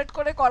সেপারেট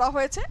করে করা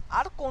হয়েছে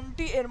আর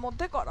কোনটি এর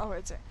মধ্যে করা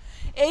হয়েছে,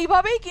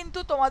 এইভাবেই কিন্তু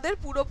তোমাদের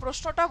পুরো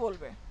প্রশ্নটা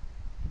বলবে।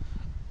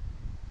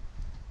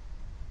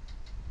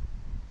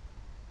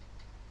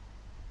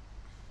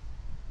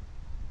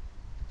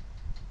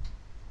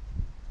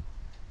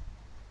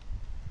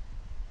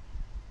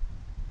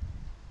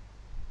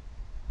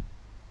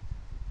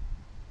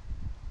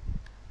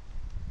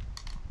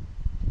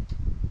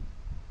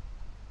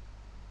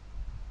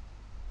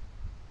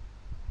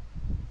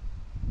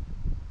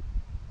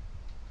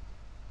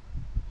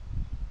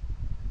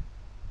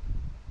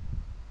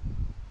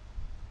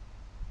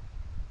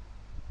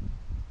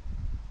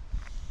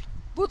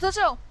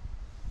 বুঝেছো?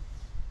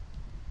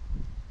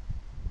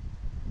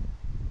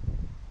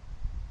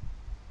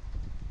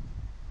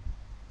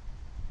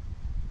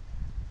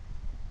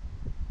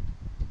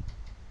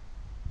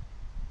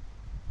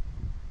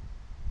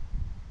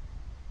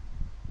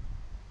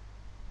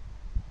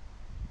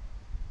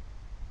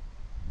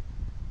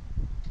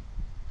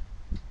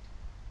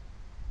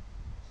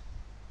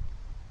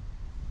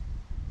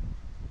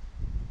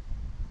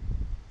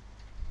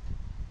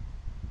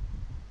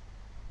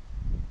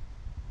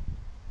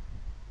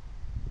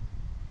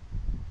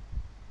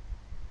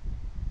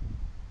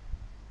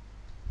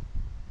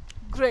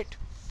 গ্রেট।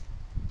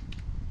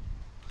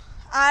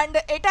 অ্যান্ড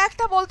এটা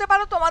একটা বলতে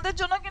পারো তোমাদের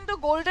জন্য কিন্তু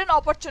গোল্ডেন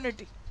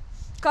অপরচুনিটি,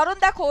 কারণ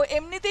দেখো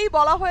এমনিতেই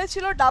বলা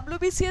হয়েছিল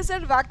WBCS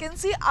এর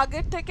ভ্যাকেন্সি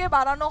আগের থেকে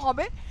বাড়ানো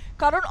হবে,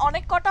 কারণ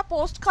অনেক কটা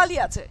পোস্ট খালি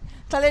আছে।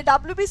 তাহলে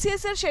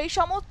WBCS এর সেই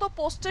সমস্ত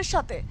পোস্টের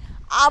সাথে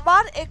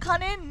আবার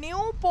এখানে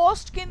নিউ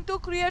পোস্ট কিন্তু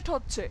ক্রিয়েট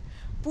হচ্ছে,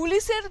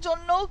 পুলিশের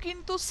জন্যও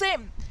কিন্তু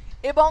সেম,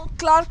 এবং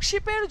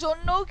ক্লার্কশিপের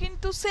জন্যও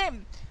কিন্তু সেম,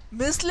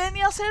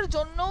 মিসলেনিয়াসের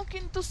জন্যও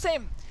কিন্তু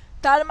সেম।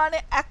 তার মানে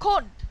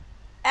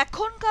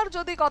এখনকার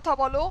যদি কথা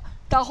বলো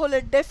তাহলে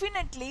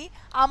ডেফিনেটলি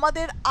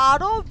আমাদের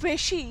আরও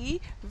বেশি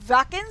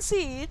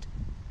ভ্যাকেন্সির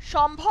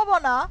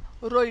সম্ভাবনা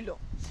রইল।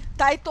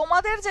 তাই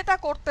তোমাদের যেটা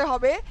করতে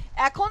হবে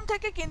এখন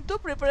থেকে কিন্তু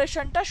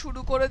প্রিপারেশনটা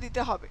শুরু করে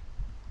দিতে হবে,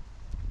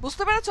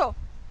 বুঝতে পেরেছো?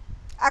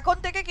 এখন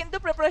থেকে কিন্তু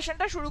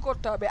প্রিপারেশনটা শুরু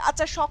করতে হবে।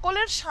 আচ্ছা,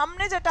 সকলের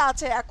সামনে যেটা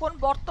আছে এখন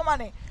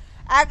বর্তমানে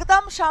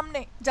একদম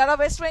সামনে, যারা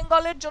ওয়েস্ট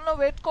বেঙ্গলের জন্য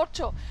ওয়েট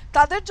করছো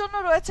তাদের জন্য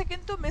রয়েছে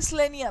কিন্তু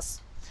মিসলেনিয়াস।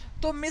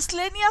 তো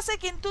মিসলেনিয়াসে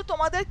কিন্তু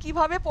তোমাদের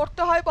কিভাবে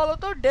পড়তে হয় বলো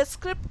তো,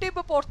 ডেসক্রিপটিভ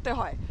পড়তে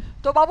হয়।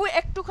 তো বাবু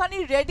একটুখানি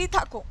রেডি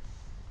থাকো,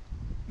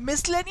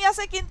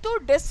 মিসলেনিয়াসে কিন্তু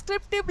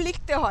ডেসক্রিপটিভ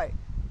লিখতে হয়,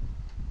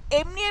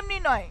 এমনি এমনি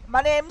নয়,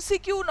 মানে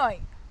এমসিকিউ নয়,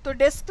 তো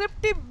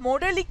ডেসক্রিপটিভ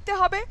মোডে লিখতে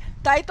হবে।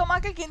 তাই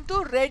তোমাকে কিন্তু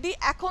রেডি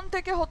এখন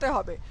থেকে হতে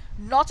হবে,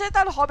 নচেত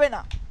আর হবে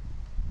না।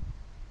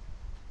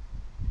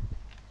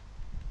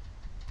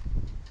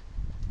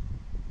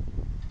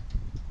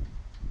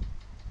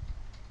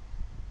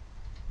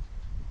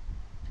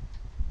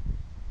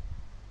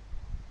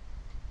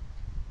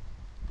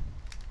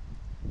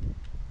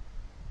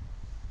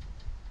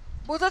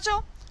 বুঝেছো?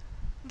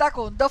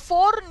 দেখো, দ্য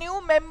 4 নিউ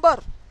মেম্বার,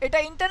 এটা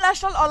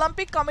ইন্টারন্যাশনাল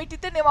অলিম্পিক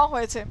কমিটিতে নেওয়া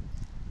হয়েছে।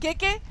 কে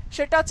কে?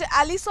 সেটা হচ্ছে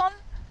অ্যালিসন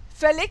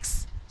ফেলিক্স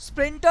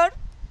স্প্রিন্টার,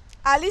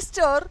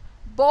 অ্যালিস্টার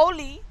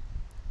বৌলি,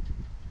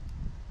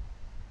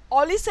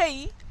 অলিসেই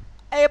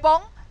এবং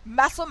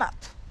ম্যাসোম্যাথ।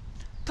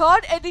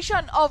 Third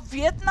edition of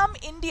Vietnam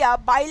India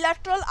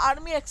bilateral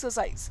army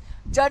exercise,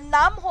 যার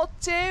নাম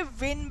হচ্ছে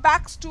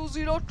উইনব্যাক্স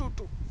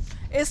 2022,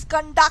 ইজ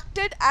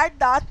কন্ডাক্টেড অ্যাট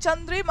দ্য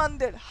চন্দ্রি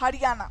মন্দির,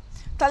 হরিয়ানা।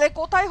 তাহলে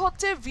কোথায়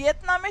হচ্ছে?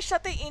 ভিয়েতনামের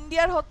সাথে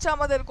ইন্ডিয়ার হচ্ছে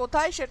আমাদের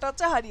কোথায়, সেটা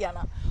হচ্ছে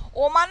হরিয়ানা।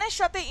 ওমানের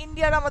সাথে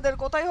ইন্ডিয়ার আমাদের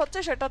কোথায় হচ্ছে,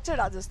 সেটা হচ্ছে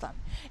রাজস্থান।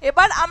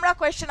 এবার আমরা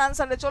কোয়েশ্চেন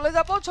আনসারে চলে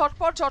যাব,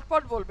 ঝটপট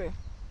ঝটপট বলবে।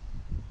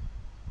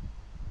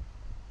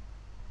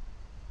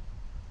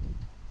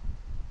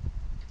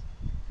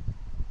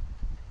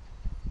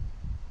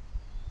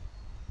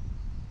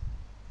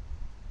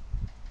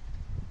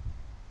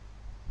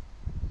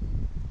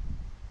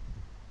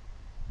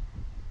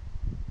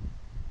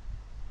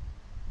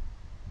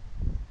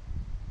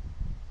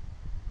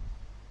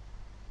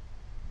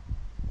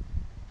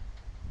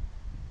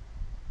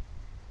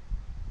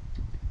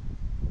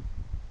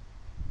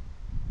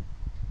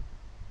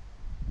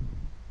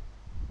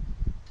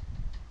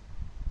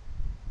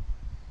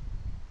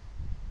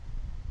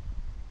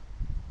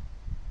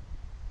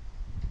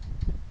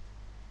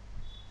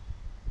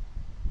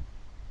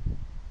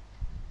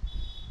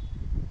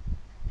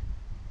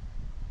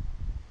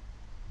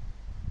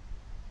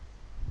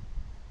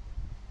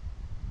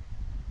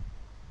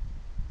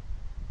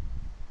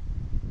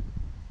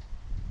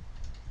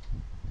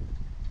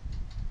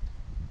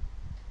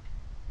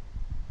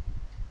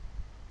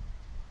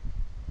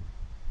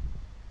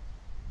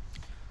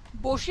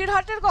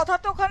 বসিরহাটের কথা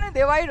তো ওখানে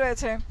দেওয়াই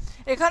রয়েছে।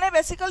 এখানে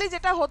বেসিক্যালি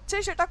যেটা হচ্ছে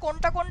সেটা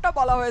কোনটা কোনটা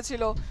বলা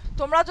হয়েছিল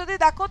তোমরা যদি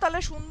দেখো তাহলে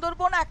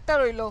সুন্দরবন একটা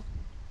রইল,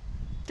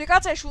 ঠিক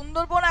আছে,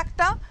 সুন্দরবন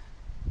একটা,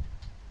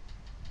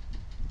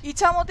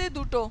 ইছামতি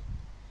দুটো,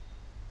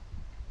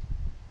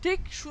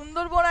 ঠিক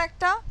সুন্দরবন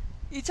একটা,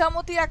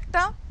 ইছামতি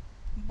একটা,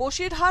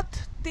 বসিরহাট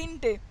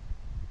তিনটে,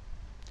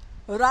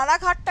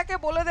 রানাঘাটটাকে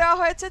বলে দেওয়া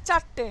হয়েছে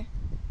চারটে,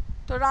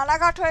 তো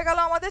রানাঘাট হয়ে গেল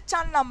আমাদের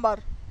 4 নাম্বার।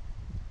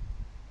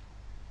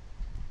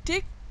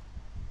 ঠিক,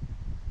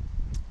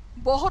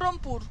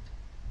 বহরমপুর,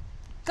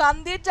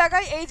 কান্দির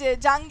জায়গায় এই যে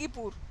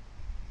Jangipur,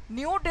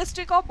 new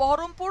district of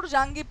Baharampur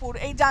Jangipur,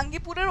 এই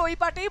জাঙ্গিপুরের ওই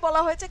পাটেই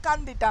বলা হয়েছে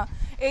কান্দিটা।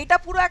 এইটা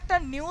পুরো একটা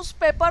নিউজ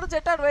পেপার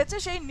যেটা রয়েছে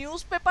সেই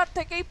নিউজ পেপার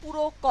থেকেই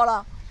পুরো করা।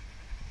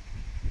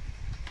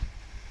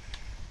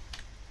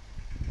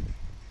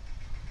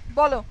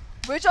 বলো,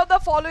 which of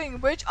the following,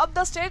 which of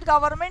the state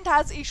government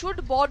has issued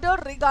order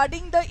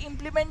regarding the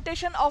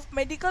implementation of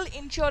medical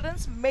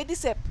insurance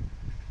medicep?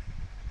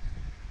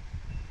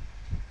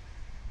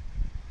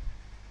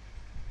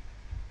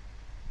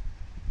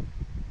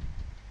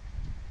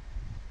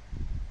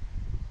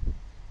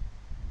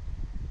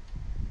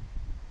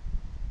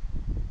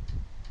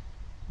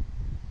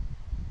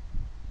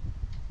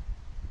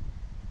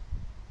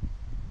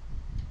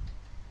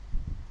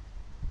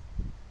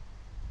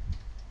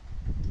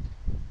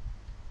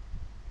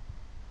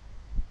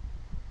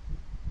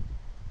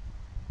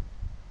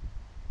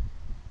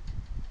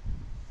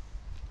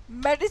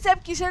 মেডিসেপ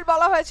কিসের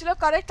বলা হয়েছিল?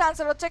 কারেক্ট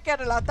আনসার হচ্ছে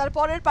কেরালা।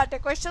 তারপরের পার্টে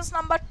questions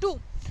number 2,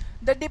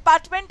 the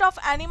department of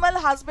animal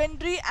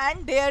husbandry and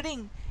daring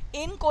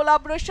in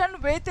collaboration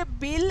with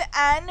Bill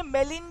and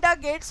Melinda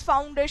Gates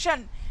Foundation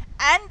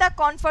and the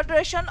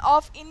Confederation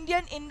of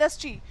Indian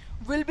Industry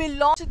will be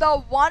launched the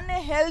One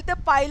Health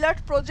pilot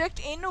project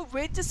in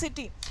which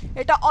city?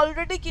 এটা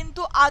already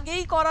কিন্তু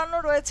আগেই করানো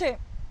রয়েছে।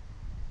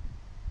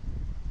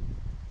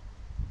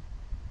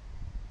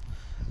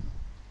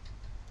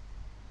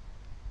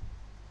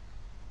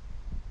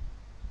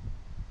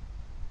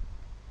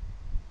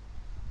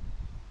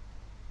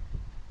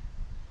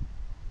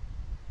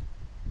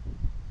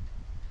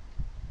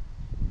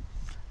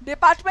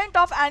 Department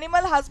of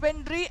Animal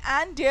Husbandry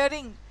and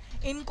Dairying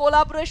in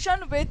collaboration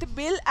with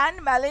Bill and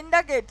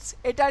Melinda Gates,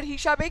 এটার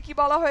হিসাবে কি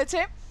বলা হয়েছে?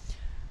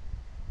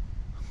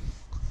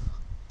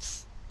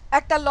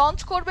 একটা লঞ্চ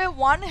করবে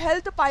ওয়ান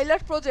হেলথ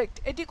পাইলট প্রজেক্ট,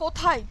 এটি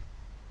কোথায়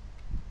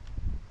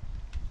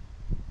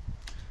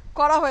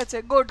করা হয়েছে?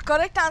 গুড,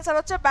 কারেক্ট আনসার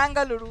হচ্ছে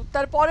বেঙ্গালুরু।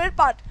 তারপরের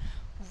part,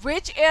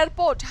 which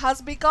airport has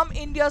become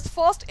India's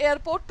first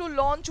airport to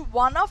launch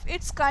one of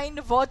its kind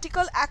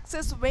vertical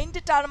axis wind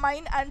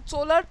turbine and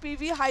solar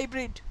PV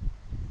hybrid?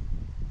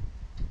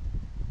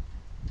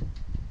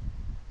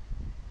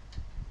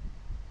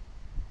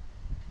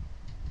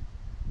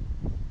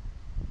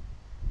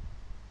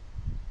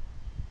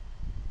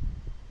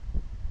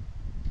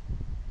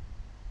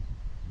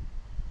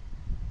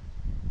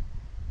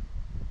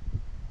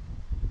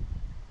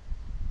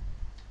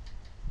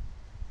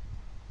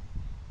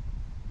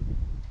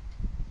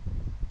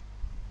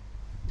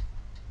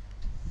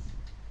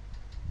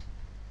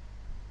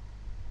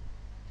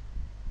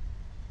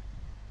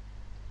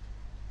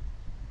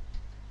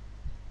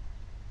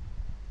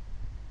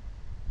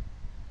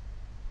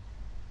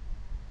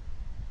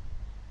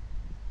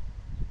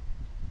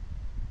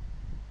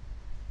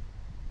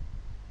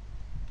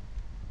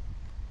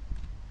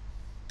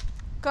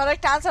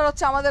 Correct answer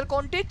হচ্ছে আমাদের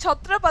কোনটি?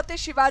 ছত্রপতি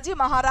শিবাজি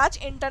মহারাজ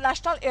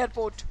international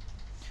airport.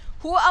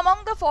 Who among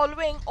the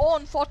following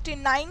own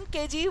 49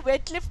 kg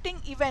weightlifting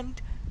event,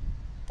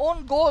 own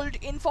gold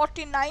in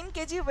 49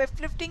 kg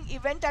weightlifting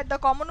event at the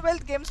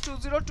Commonwealth Games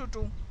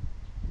 2022?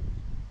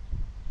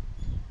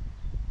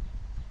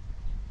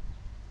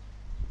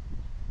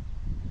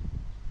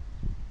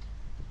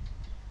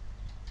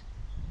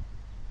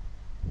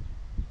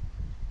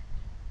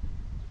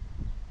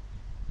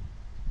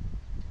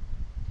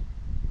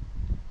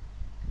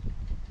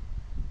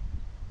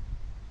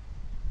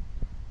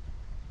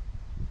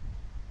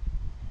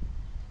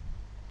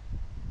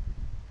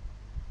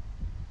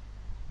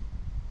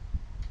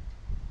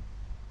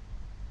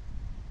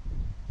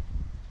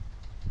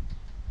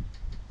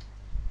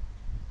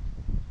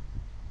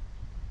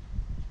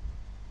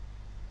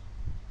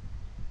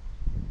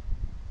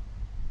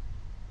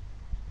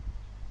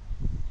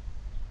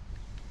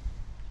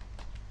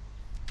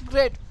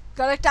 Great,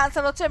 correct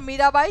answer হচ্ছে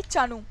মীরাবাই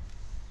চানু।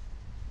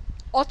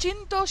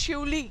 অচিন্ত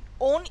শিউলি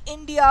own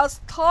India's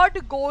third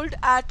gold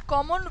at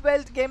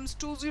Commonwealth Games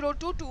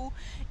 2022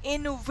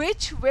 in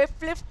which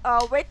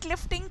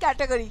weightlifting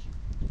category?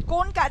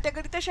 কোন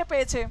ক্যাটাগরিতে সে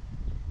পেয়েছে?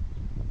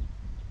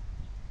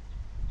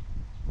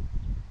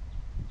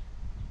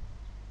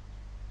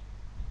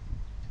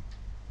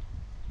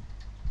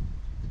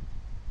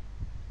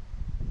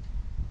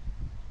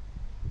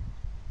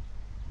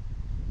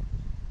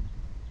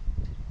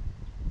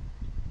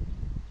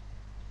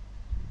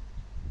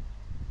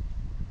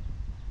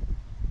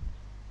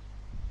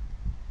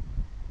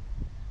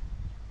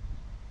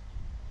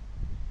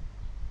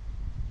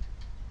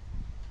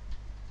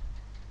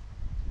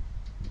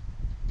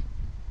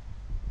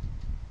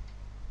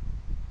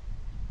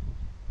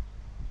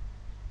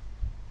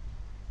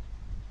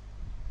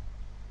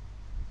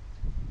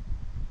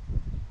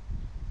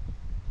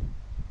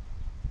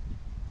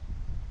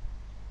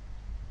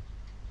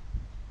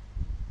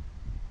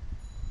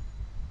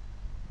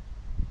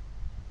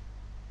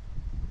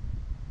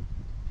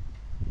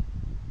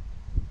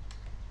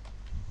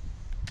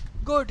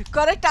 Good,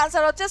 correct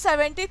answer হচ্ছে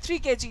 73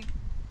 KG.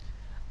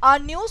 A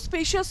new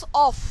species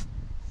of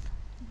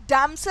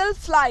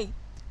damselfly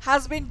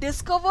has been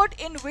discovered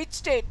in which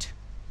state?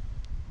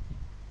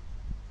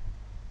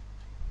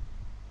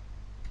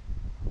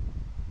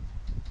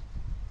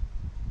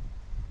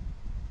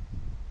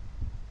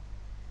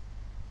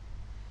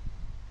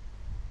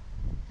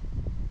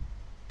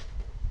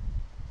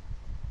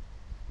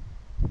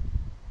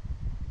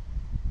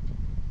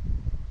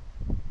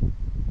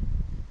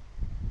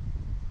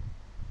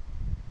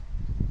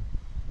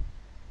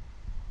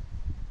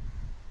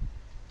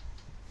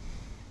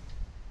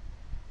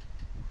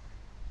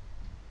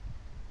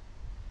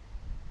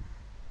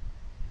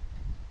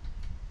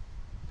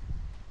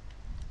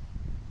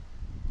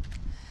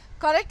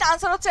 Correct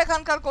answer হচ্ছে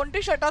এখানকার কোনটি,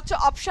 সেটা হচ্ছে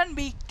option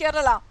B,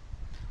 Kerala.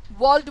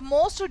 World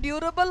most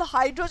durable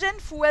hydrogen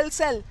fuel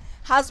cell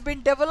has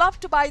been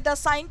developed by the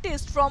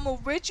scientist from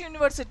which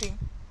university?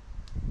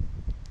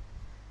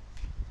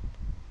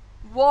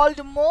 World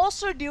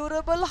most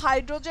durable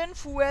hydrogen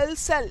fuel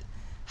cell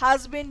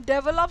has been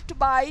developed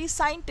by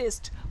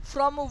scientist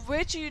from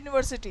which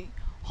university?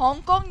 Hong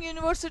Kong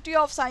University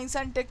of Science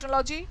and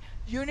Technology,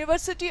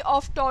 University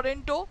of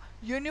Toronto,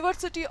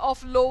 University of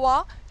Iowa,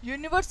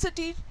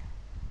 University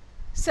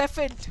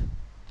Sheffield.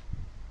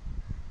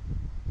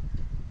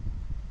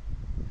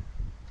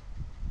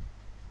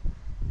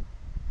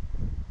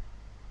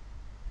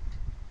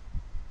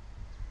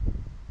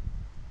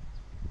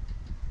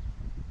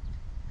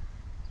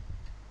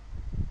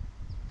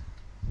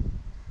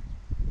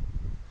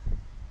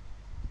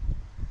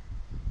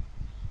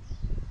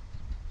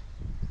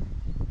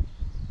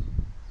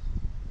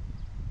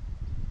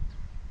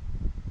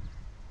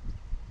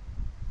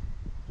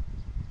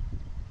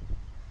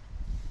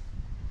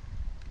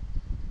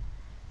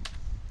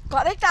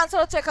 Correct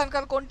answer হচ্ছে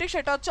এখানকার কোনটি,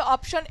 সেটা হচ্ছে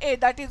option A,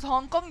 that is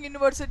Hong Kong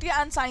university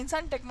and science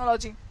and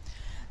technology.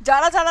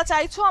 যারা যারা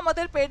চাইছো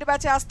আমাদের paid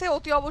ব্যাচে আসতে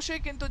অতি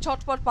অবশ্যই কিন্তু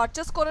ঝটপট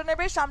পারচেস করে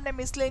নেবে। সামনে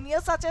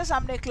মিসলেনিয়াস আছে,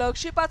 সামনে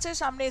ক্লার্কশিপ আছে,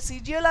 সামনে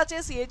সিজিএল আছে,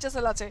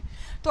 সিএইচএসএল আছে।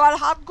 তো আর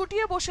হাত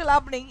গুটিয়ে বসে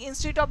লাভ নেই,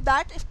 ইনস্টিড অফ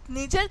দ্যাট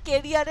নিজের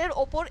কেরিয়ারের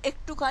ওপর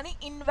একটুখানি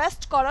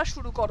ইনভেস্ট করা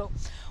শুরু করো।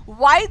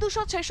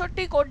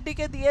 Y266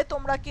 কোডটিকে দিয়ে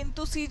তোমরা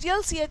কিন্তু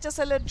সিজিএল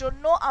সিএইচএসএল এর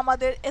জন্য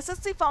আমাদের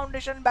এসএসসি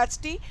ফাউন্ডেশন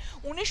ব্যাচটি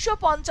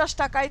 1950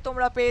 টাকায়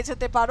তোমরা পেয়ে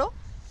যেতে পারো।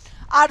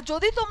 আর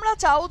যদি তোমরা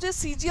চাও যে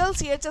সিজিএল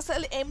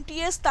সিএইচএসএল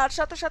এমটিএস তার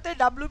সাথে সাথে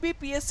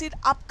WBPSCর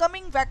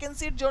আপকামিং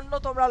ভ্যাকেন্সির জন্য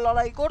তোমরা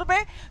লড়াই করবে,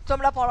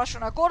 তোমরা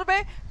পড়াশোনা করবে,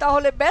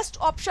 তাহলে বেস্ট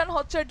অপশন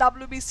হচ্ছে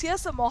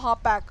WBCS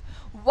মহাপ্যাক।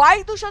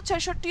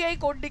 Y266 এই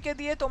কোডটিকে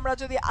দিয়ে তোমরা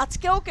যদি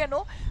আজকেও কেনো,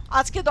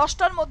 আজকে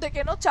 10টার মধ্যে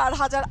কেনো,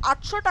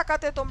 4800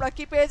 টাকাতে তোমরা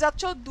কি পেয়ে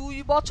যাচ্ছ,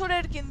 2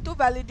 বছরের কিন্তু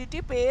ভ্যালিডিটি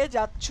পেয়ে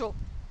যাচ্ছ।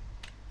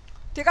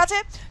 ঠিক আছে,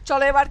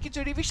 চলো এবার কিছু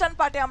রিভিশন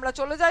পার্টে আমরা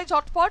চলে যাই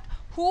ঝটপট।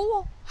 Who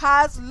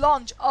has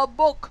launch a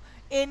book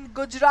in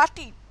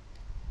Gujarati?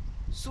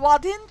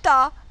 Swadhinta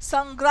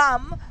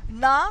Sangram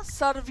na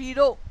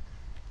Sarviro.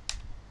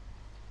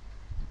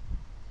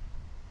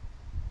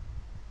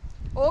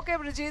 Okay,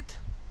 Brijit.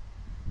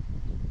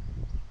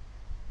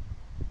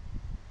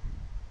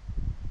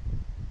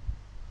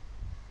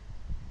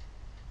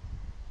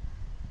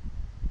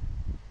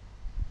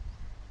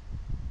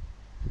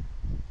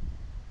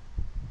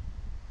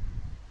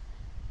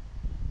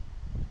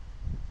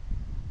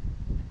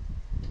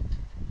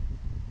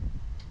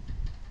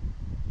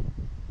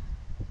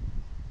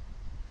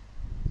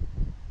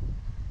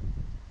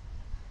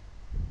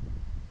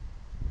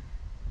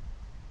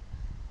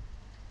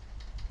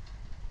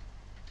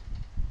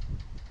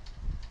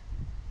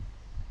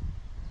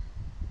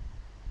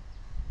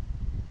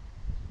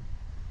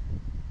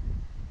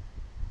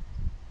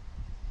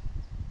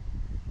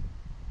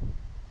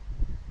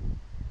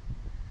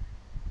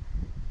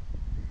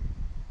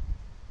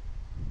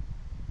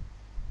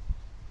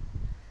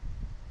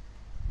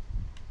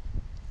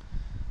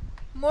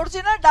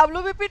 Marjina,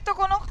 ডাব্লিউবিপির তো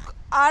কোনো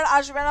আর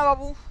আসবে না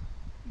বাবু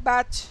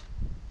ব্যাচ।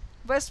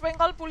 ওয়েস্ট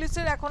বেঙ্গল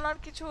পুলিশের এখন আর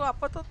কিছু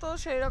আপাতত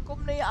সেই রকম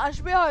নেই,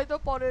 আসবে হয়তো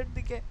পরের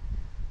দিকে।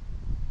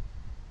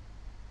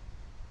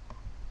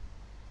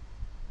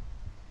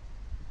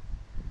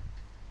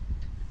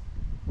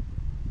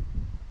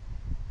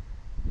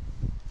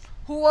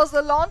 Who was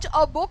the launch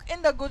a book in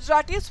the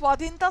Gujarati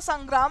Swadhinta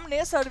Sangram ne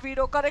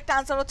Sarviro? Correct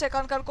answer হচ্ছে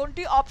এখানকার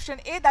কোনটি, option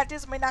A, that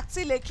is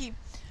Meenakshi লেখি।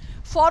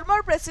 Former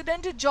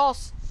President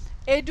Jose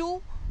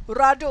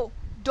Eduardo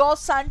dos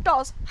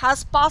Santos has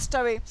passed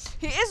away.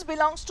 He is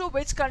belongs to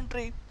which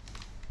country?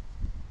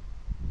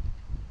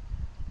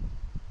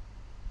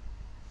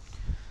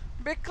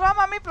 Vikram,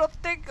 আমি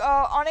প্রত্যেক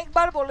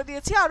অনেকবার বলে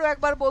দিয়েছি, আরও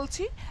একবার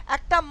বলছি,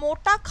 একটা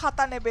মোটা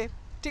খাতা নেবে,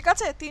 ঠিক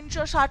আছে,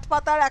 360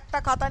 পাতার একটা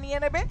খাতা নিয়ে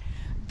নেবে,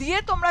 দিয়ে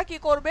তোমরা কি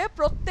করবে,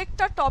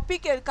 প্রত্যেকটা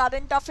টপিকের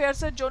কারেন্ট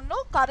অ্যাফেয়ার্সের জন্য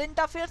কারেন্ট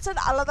অ্যাফেয়ার্সের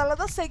আলাদা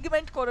আলাদা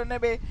সেগমেন্ট করে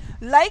নেবে।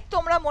 লাইক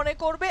তোমরা মনে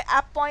করবে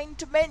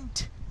অ্যাপয়েন্টমেন্ট,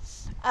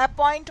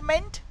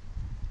 অ্যাপয়েন্টমেন্ট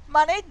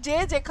মানে যে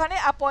যেখানে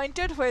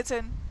অ্যাপয়েন্টেড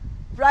হয়েছেন,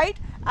 রাইট,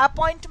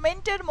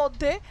 অ্যাপয়েন্টমেন্টের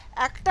মধ্যে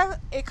একটা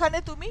এখানে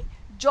তুমি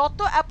যত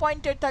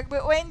অ্যাপয়েন্টেড থাকবে,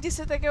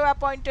 ওএনজিসি থেকেও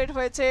অ্যাপয়েন্টেড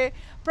হয়েছে,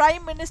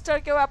 প্রাইম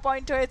মিনিস্টারকেও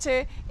অ্যাপয়েন্ট হয়েছে,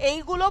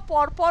 এইগুলো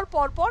পরপর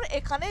পরপর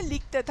এখানে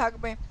লিখতে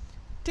থাকবে।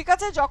 ঠিক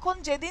আছে, যখন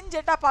যেদিন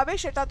যেটা পাবে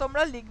সেটা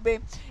তোমরা লিখবে।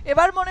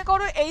 এবার মনে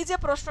করো এই যে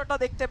প্রশ্নটা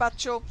দেখতে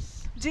পাচ্ছ,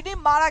 যিনি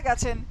মারা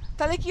গেছেন,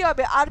 তাহলে কি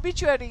হবে?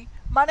 আরবিচুয়ারি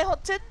মানে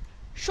হচ্ছে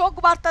শোক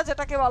বার্তা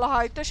যেটাকে বলা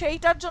হয়। তো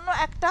সেইটার জন্য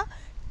একটা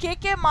কে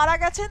কে মারা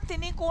গেছেন,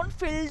 তিনি কোন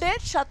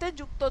ফিল্ডের সাথে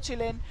যুক্ত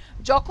ছিলেন,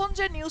 যখন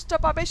যে নিউজটা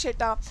পাবে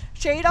সেটা।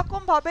 সেই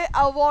রকমভাবে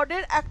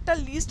অ্যাওয়ার্ডের একটা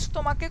লিস্ট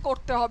তোমাকে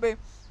করতে হবে,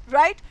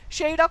 রাইট?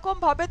 সেই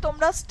রকমভাবে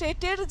তোমরা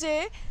স্টেটের যে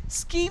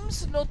স্কিমস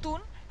নতুন,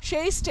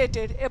 সেই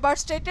স্টেটের, এবার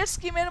স্টেটের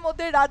স্কিমের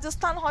মধ্যে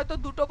রাজস্থান হয়তো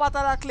 2টো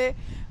পাতা রাখলে,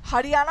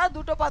 হরিয়ানা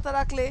 2টো পাতা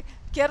রাখলে,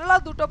 কেরালা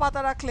 2টো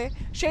পাতা রাখলে,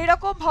 সেই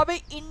রকমভাবে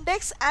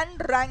ইন্ডেক্স অ্যান্ড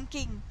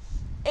র্যাঙ্কিং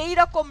এই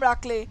রকম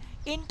রাখলে,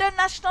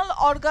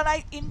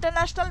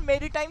 ইন্টারন্যাশনাল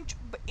মেরিটাইম,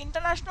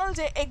 ইন্টারন্যাশনাল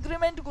যে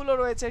এগ্রিমেন্টগুলো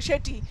রয়েছে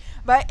সেটি,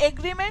 বা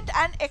এগ্রিমেন্ট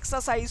অ্যান্ড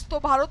এক্সারসাইজ, তো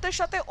ভারতের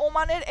সাথে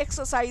ওমানের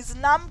এক্সারসাইজ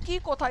নাম কি,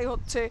 কোথায়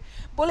হচ্ছে,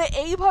 বলে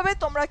এইভাবে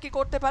তোমরা কি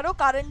করতে পারো,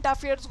 কারেন্ট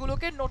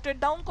অ্যাফেয়ার্সগুলোকে নোটেড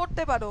ডাউন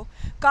করতে পারো।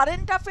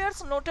 কারেন্ট অ্যাফেয়ার্স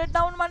নোটেড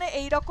ডাউন মানে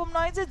এই রকম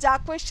নয় যে যা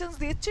কোয়েশ্চেন্স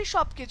দিচ্ছি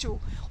সব কিছু,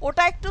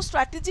 ওটা একটু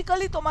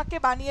স্ট্র্যাটেজিক্যালি তোমাকে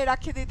বানিয়ে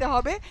রাখিয়ে দিতে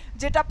হবে,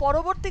 যেটা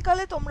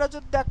পরবর্তীকালে তোমরা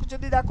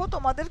যদি দেখো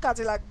তোমাদের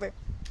কাজে লাগবে।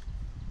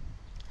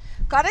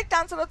 কারেক্ট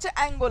আনসার হচ্ছে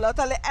অ্যাঙ্গোলা।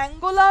 তাহলে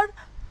অ্যাঙ্গোলার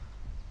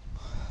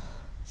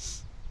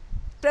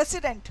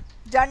প্রেসিডেন্ট,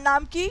 যার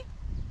নাম কি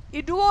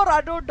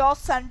ইডুয়ারাডো ডস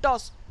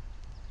স্যান্টোস,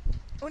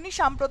 উনি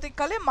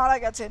সাম্প্রতিককালে মারা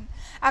গেছেন।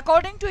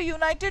 According to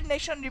United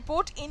nation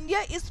report,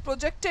 India is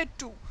projected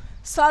two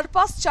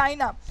surpass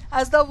China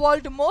as the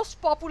world most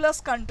populous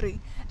country.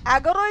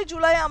 11ই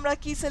July আমরা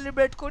কি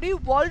সেলিব্রেট করি?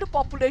 ওয়ার্ল্ড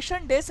পপুলেশন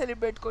ডে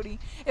সেলিব্রেট করি।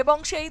 এবং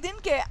সেই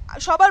দিনকে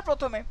সবার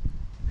প্রথমে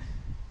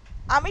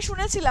আমি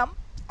শুনেছিলাম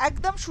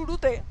একদম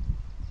শুরুতে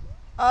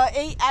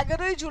এই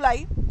 11ই জুলাই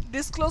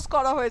ডিসক্লোজ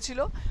করা হয়েছিল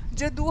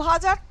যে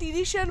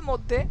 2030-এর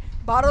মধ্যে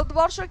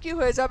ভারতবর্ষ কি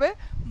হয়ে যাবে?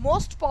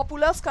 মোস্ট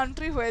পপুলাস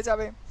কান্ট্রি হয়ে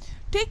যাবে।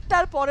 ঠিক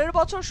তার পরের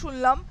বছর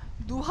শুনলাম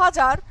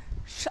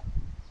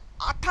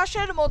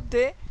 2028-এর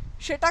মধ্যে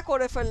সেটা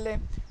করে ফেললে।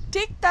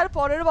 ঠিক তার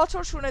পরের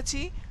বছর শুনেছি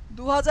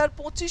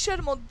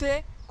 2025-এর মধ্যে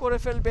করে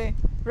ফেলবে,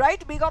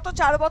 রাইট? বিগত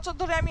 4 বছর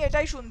ধরে আমি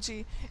এটাই শুনছি।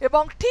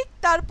 এবং ঠিক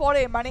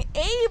তারপরে মানে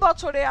এই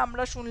বছরে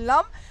আমরা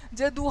শুনলাম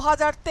যে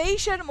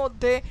 2023-এর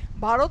মধ্যে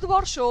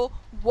ভারতবর্ষ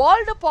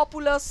ওয়ার্ল্ড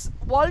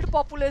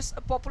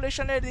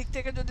পপুলেশনের দিক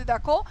থেকে যদি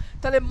দেখো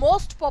তাহলে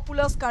মোস্ট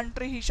পপুলাস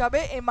কান্ট্রি হিসাবে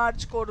এমার্জ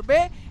করবে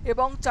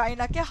এবং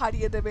চায়নাকে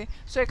হারিয়ে দেবে।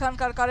 সো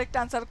এখানকার কারেক্ট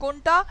অ্যান্সার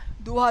কোনটা?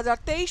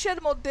 2023-এর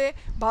মধ্যে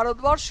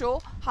ভারতবর্ষ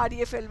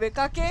হারিয়ে ফেলবে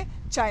কাকে?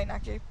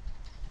 চায়নাকে।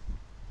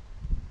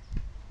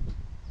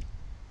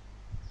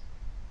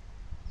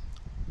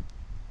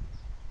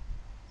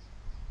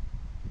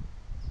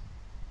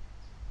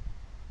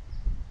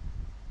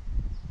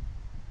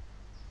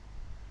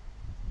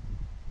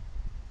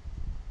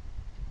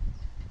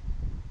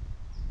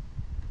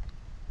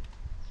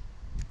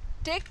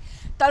 ঠিক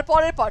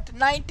তারপরের part,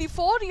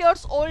 94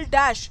 years old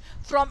dash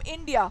from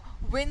India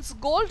wins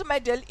gold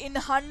medal in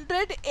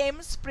 100 m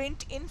sprint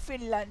in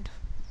Finland.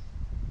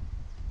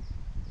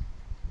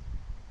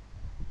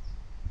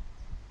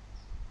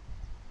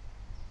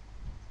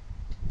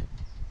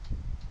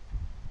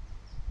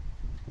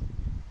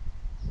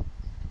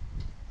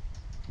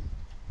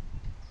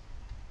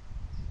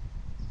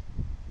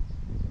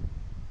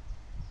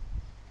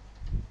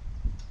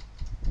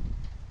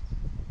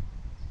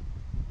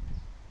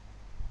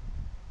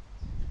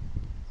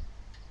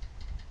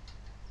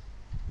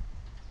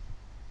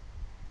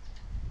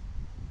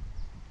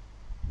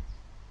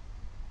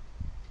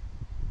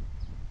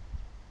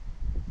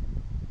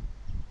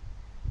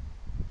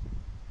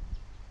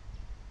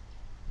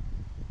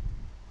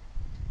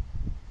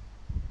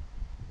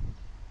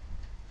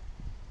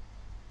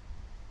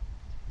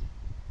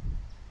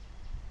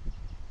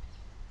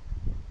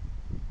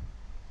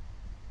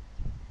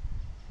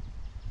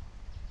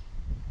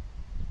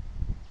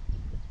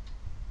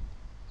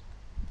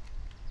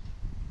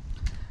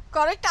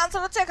 Correct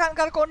answer হচ্ছে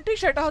এখানকার কোনটি?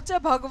 সেটা হচ্ছে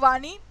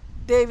ভগবানী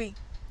দেবী।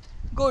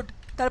 গুড।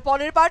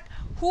 তারপরের part,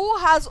 who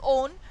has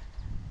won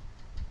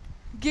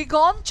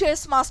গিগন chess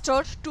master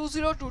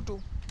 2022?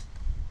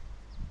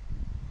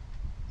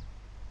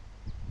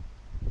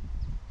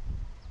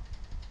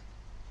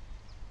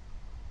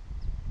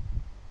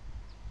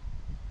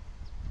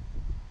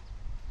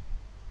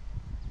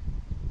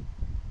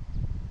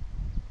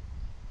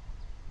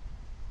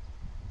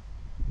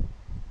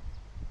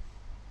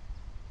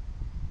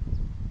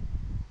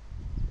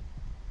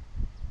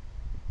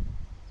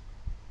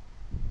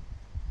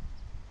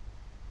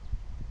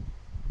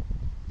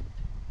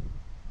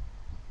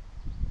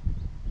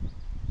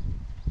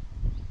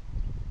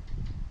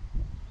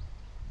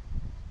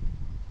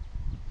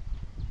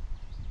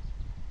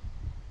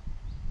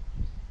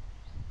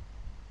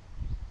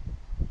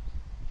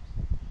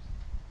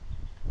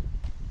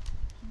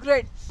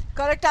 Great.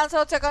 Correct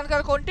answer হচ্ছে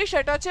এখানকার কোনটি?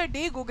 সেটা হচ্ছে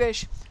ডি, গুগেশ,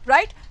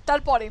 রাইট?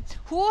 তারপরে,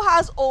 who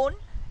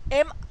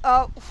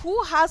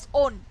has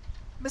won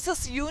Mrs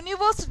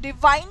universe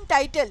divine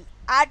title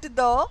at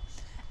the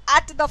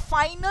at the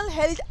final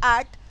held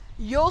at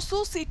ইয়োসু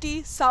city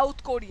south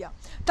Korea.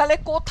 তাহলে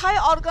কোথায়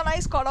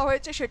অর্গানাইজ করা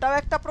হয়েছে সেটাও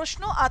একটা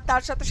প্রশ্ন, আর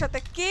তার সাথে সাথে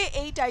কে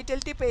এই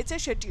টাইটেলটি পেয়েছে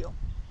সেটিও।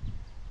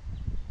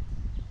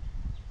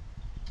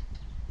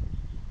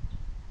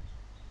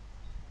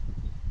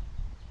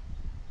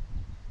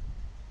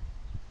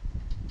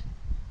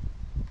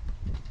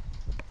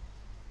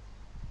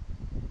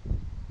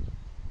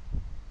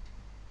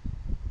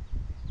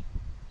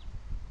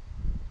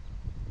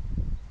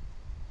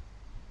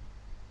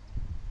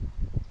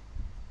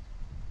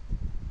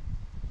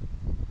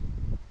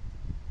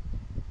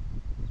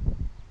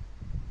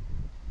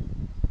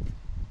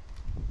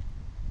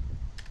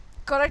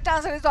 Correct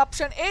answer is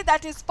option A,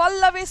 that is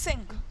Pallavi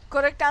Singh.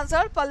 Correct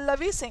answer,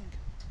 Pallavi Singh.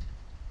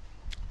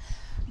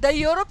 The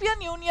European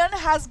Union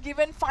has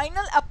given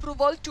final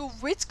approval to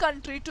which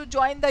country to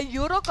join the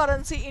euro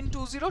currency in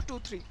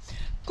 2023?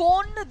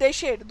 কোন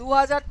দেশের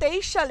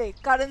 2023 সালে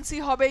কারেন্সি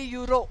হবে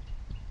ইউরো?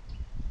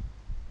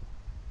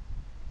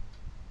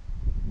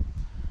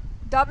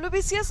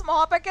 WBCS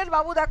মহাপ্যাকের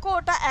বাবু দেখো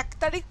ওটা 1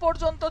 তারিখ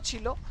পর্যন্ত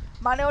ছিল,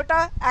 মানে ওটা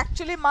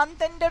অ্যাকচুয়ালি মান্থ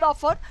এন্ডের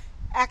অফার,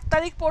 1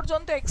 তারিখ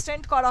পর্যন্ত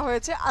এক্সটেন্ড করা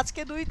হয়েছে,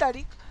 আজকে 2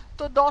 তারিখ,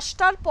 তো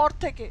 10টার পর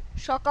থেকে,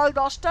 সকাল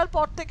 10টার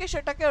পর থেকে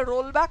সেটাকে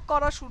রোল ব্যাক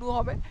করা শুরু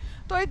হবে।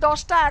 তো এই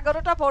 10টা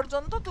 11টা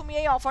পর্যন্ত তুমি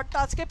এই অফারটা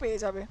আজকে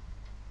পেয়ে যাবে।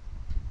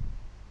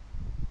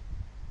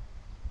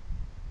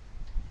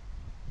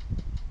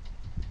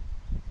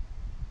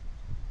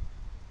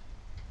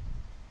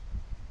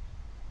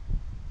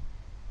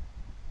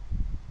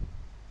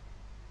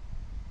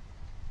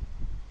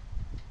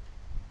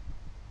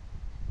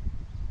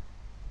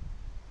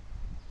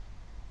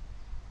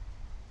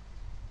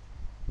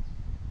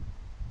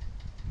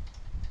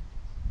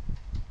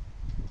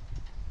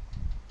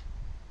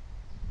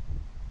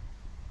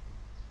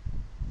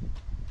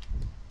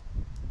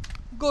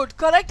 Good.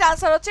 Correct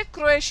answer হচ্ছে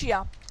Croatia.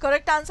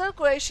 Correct answer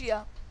Croatia.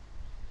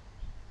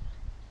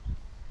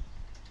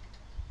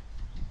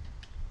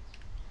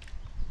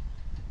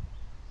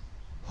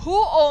 Who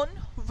won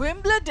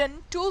Wimbledon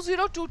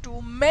 2022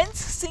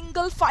 men's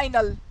single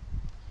final?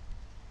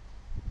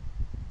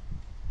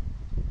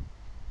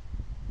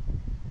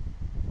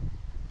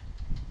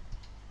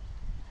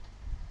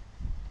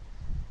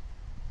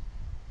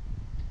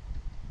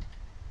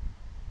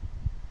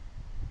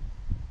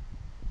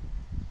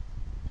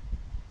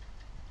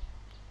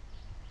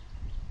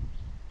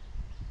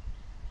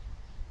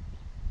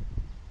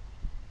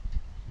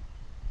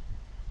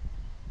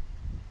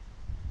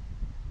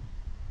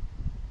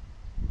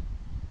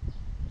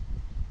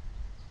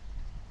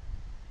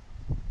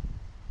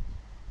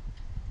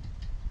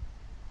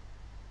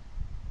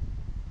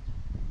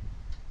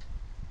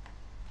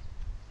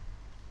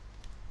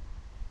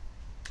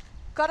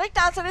 Correct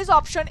answer is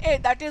option A,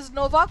 that is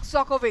Novak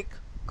Djokovic.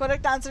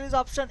 Correct answer is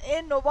option A,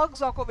 Novak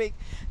Djokovic.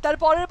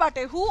 তারপরের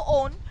পাটে who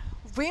won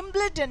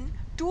Wimbledon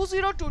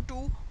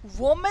 2022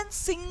 women's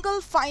single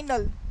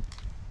final?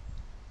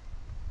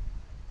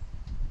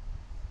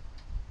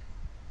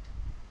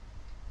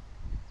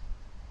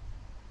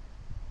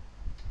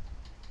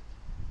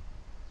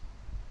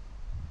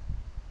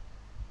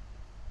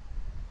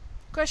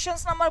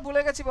 Questions number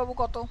ভুলে গেছি বাবু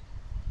কত?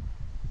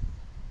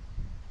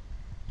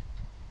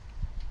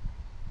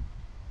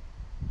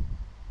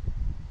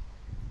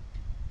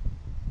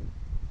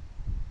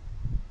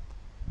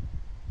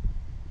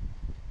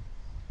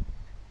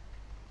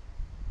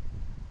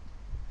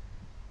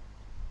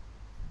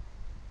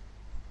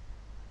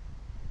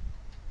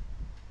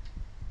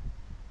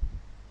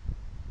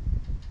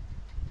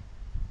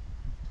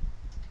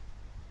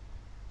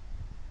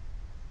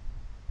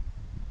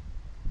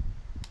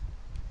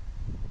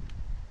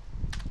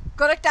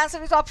 Correct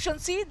answer is option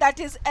C, that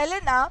is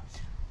Elena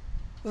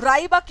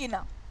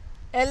Rybakina.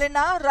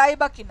 Elena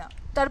Rybakina.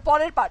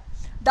 তারপরের part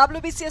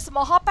WBCS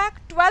মহাপ্যাক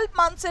 12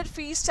 মান্থসের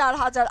ফিস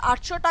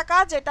 4800 টাকা,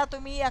 যেটা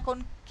তুমি এখন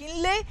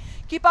কিনলে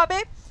কি পাবে?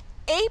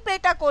 এই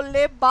পেটা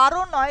করলে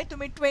 12 নয়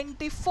তুমি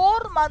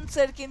 24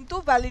 মান্থসের কিন্তু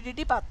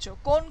ভ্যালিডিটি পাচ্ছ।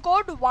 কোন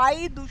কোড?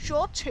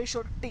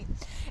 Y266।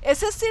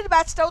 এসএসসির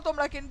ব্যাচটাও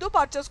তোমরা কিন্তু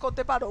পারচেস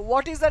করতে পারো।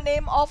 What is the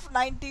name of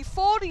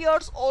 94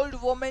 years old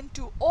women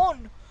to own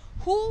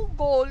who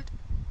gold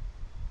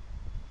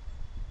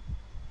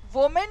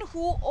women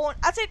who own,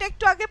 আচ্ছা এটা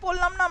একটু আগে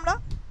পড়লাম না আমরা,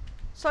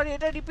 সরি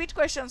এটা রিপিট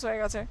কোয়েশ্চেন্স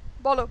হয়ে গেছে।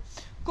 বলো,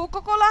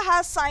 Coca Cola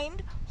has signed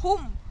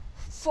hmm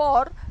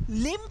for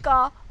Limca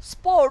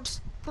sports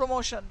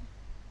promotion?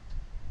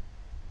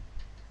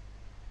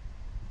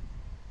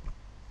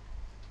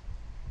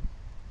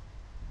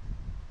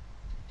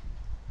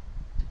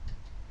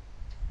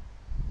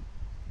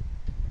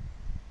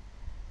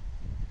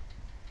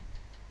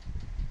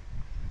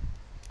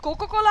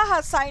 Coca-Cola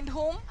has signed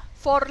whom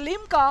for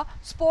Limca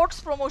sports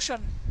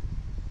promotion?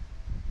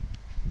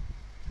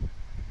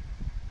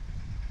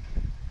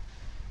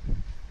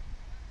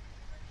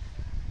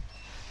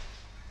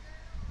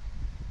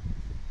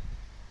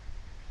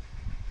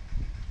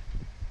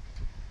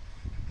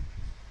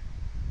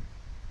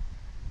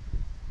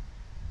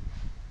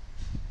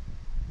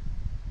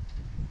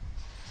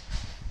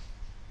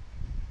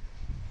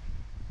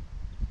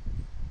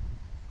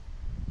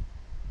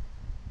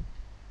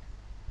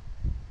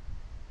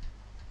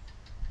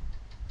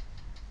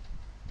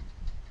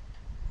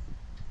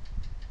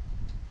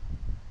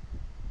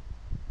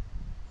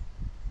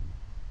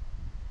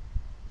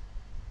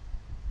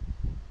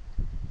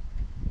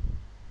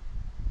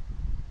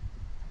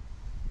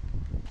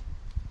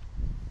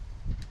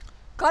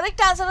 Correct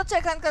answer হচ্ছে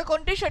এখানকার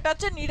কোনটি, সেটা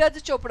হচ্ছে নীরজ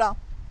চোপড়া।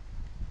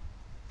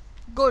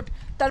 গুড।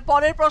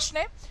 তারপরের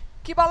প্রশ্নে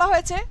কি বলা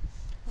হয়েছে,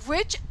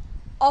 which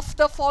of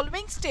the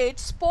following state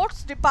sports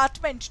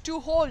department to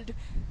hold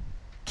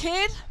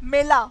Kher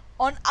Mela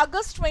on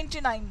August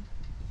 29?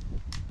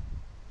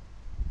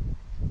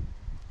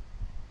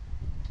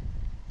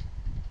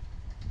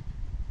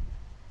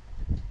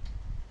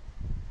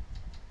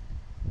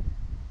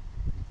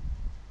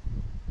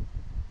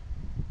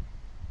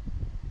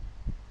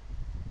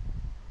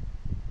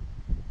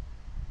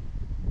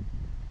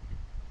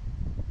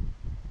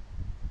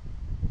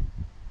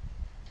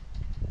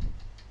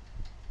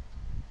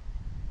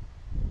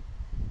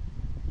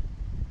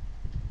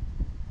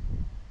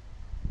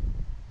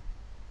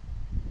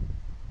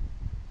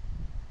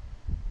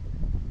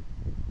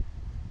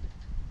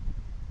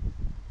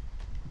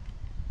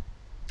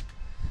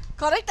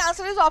 Correct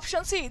answer is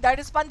option C, that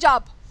is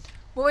Punjab.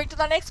 Moving to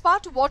the next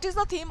part, what is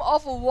the theme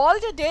of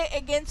World Day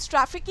Against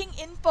Trafficking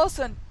in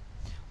Person?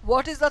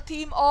 What is the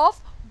theme of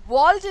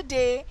World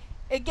Day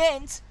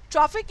Against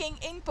Trafficking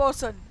in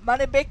Person?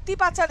 মানে ব্যক্তি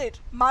পাচারের,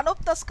 মানব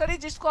তস্করি,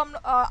 जिसको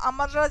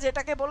আমরা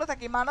যেটাকে বলে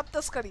থাকি মানব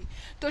তস্করি,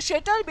 তো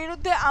সেটার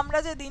বিরুদ্ধে আমরা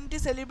যে দিনটি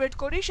সেলিব্রেট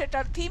করি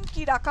সেটার থিম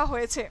কি রাখা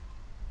হয়েছে?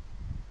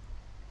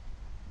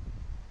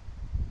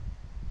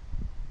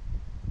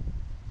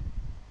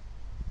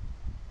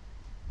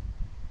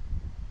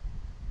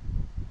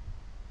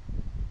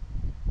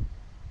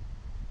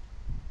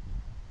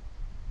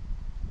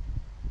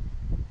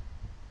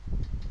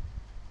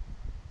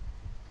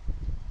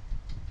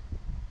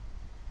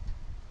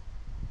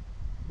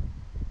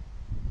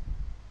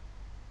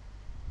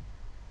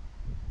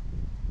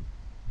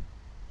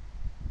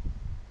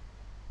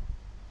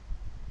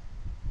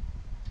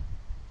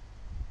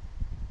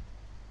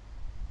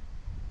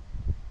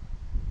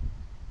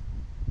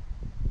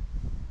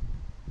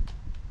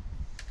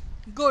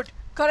 Good.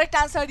 Correct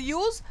answer,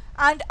 use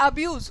and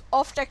abuse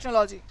of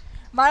technology.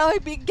 মানে ওই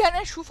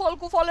বিজ্ঞানের সুফল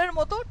কুফলের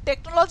মতো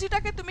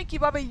টেকনোলজিটাকে তুমি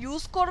কিভাবে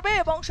ইউজ করবে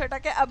এবং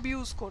সেটাকে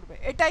অ্যাবিউজ করবে,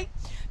 এটাই।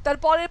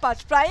 তারপরের পাঁচ,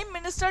 prime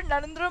minister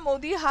Narendra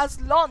Modi has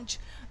launch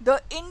the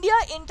India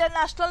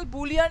international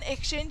Boolean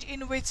exchange in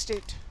which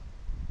state?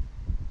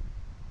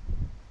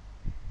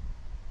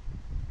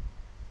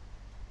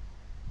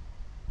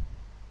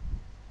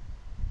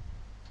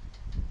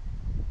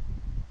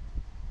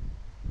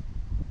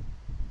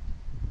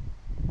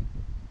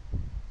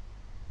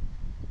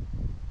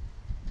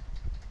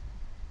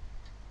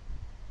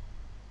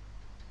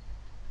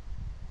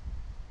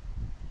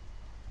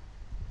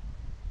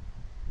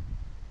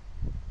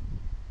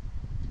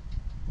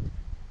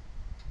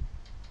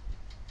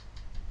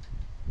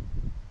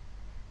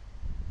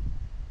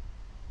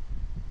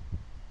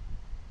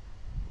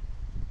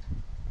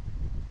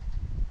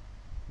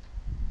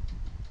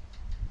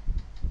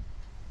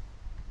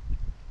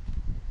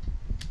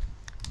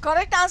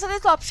 Correct answer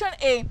is option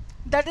A,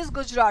 that is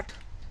Gujarat.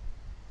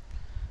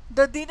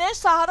 The Dinesh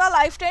Sahara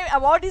Lifetime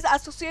Award is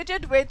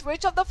associated with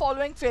which of the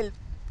following film?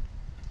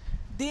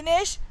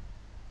 Dinesh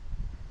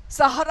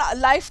Sahara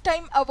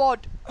Lifetime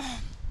Award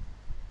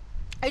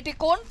এটি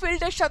কোন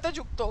ফিল্ডের সাথে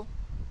যুক্ত?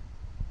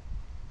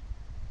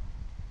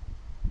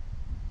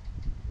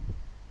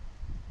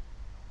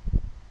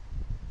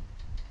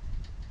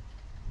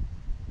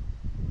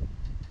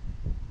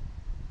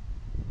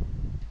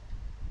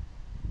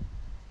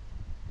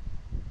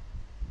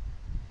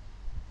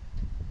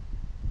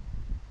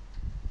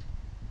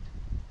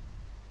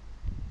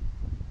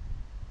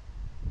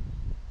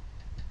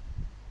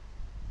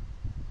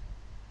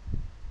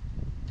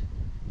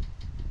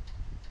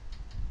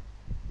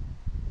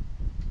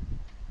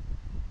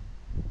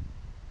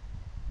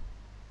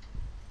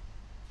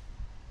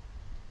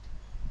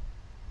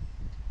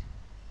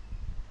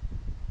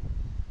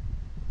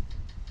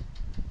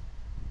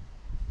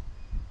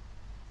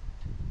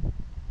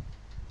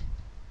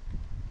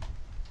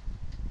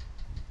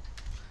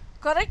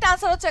 Correct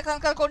answer হচ্ছে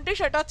এখানকার কোনটি,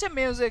 সেটা হচ্ছে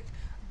music.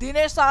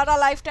 Dinesh Sahara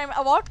life time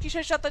award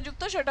কিসের সাথে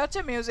যুক্ত, সেটা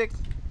হচ্ছে music.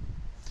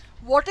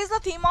 What is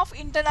the theme of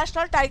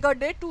international tiger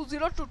day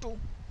 2022?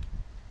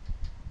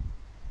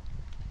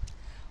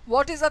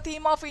 What is the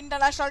theme of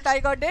international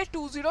tiger day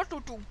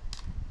 2022?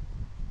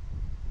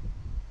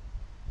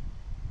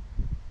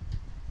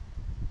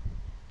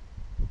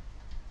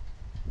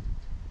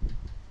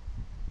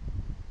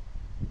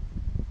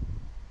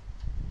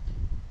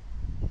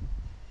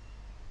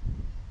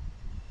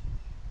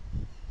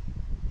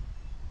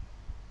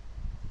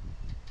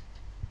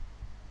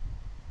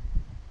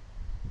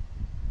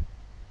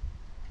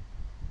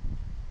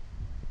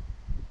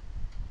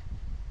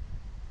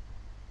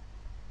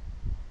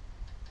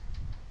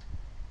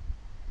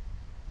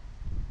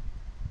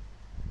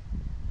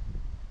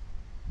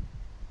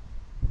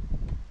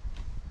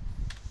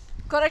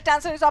 Correct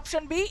answer is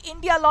option B.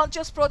 India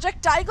launches Project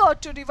Tiger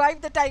to revive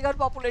the tiger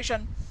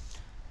population.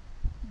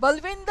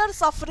 Balvinder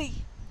সাফরি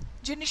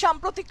যিনি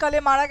সাম্প্রতিককালে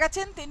মারা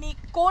গেছেন, তিনি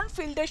কোন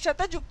ফিল্ডের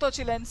সাথে যুক্ত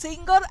ছিলেন?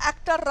 Singer,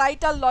 actor,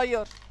 writer,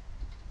 lawyer?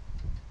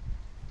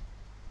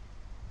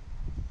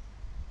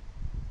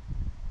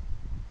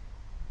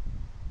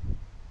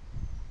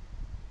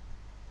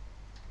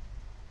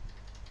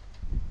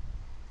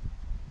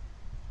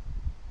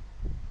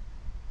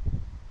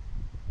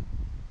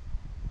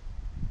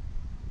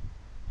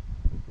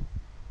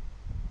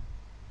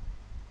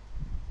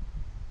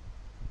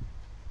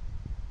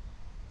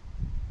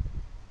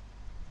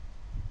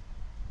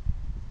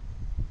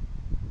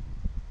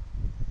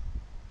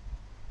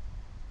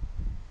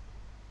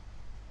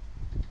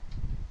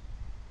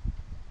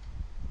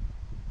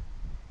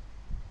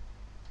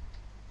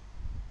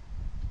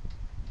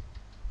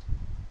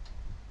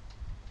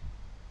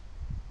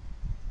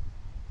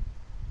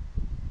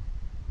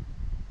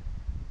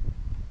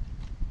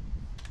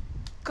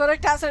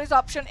 Correct answer is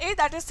option A,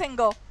 that is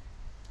singer.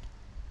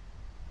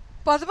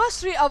 Padma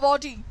Shri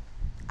awardee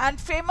and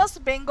famous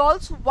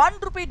Bengal's 1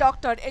 rupee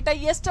doctor, এটা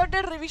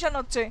yesterday revision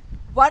হচ্ছে,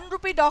 1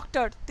 rupee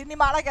doctor তিনি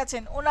মারা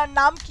গেছেন, ওনার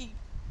নাম কি?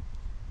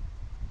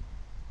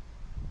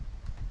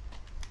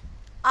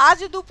 আজ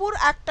দুপুর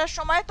 1টার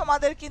সময়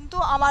তোমাদের কিন্তু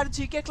আমার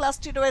জিকে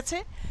ক্লাসটি রয়েছে।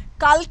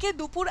 কালকে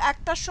দুপুর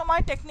 1টার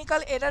সময়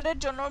টেকনিক্যাল এরারের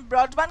জন্য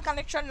ব্রডব্যান্ড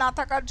কানেকশন না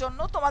থাকার জন্য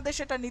তোমাদের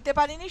সেটা নিতে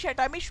পারিনি,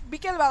 সেটা আমি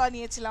বিকেলবেলা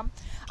নিয়েছিলাম।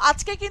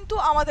 আজকে কিন্তু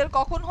আমাদের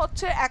কখন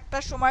হচ্ছে?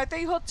 1টার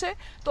সময়তেই হচ্ছে।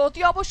 তো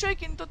অতি অবশ্যই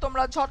কিন্তু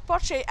তোমরা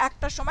ঝটপট সেই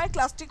 1টার সময়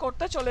ক্লাসটি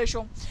করতে চলে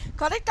এসো।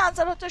 কারেক্ট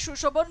আনসার হচ্ছে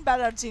সুশোভন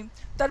ব্যানার্জি।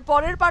 তার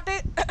পরের পার্টে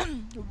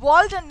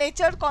world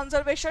nature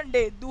conservation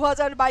day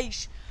 2022,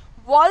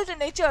 world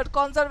nature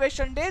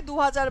conservation day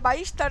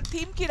 2022 তার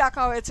থিম কি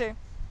রাখা হয়েছে?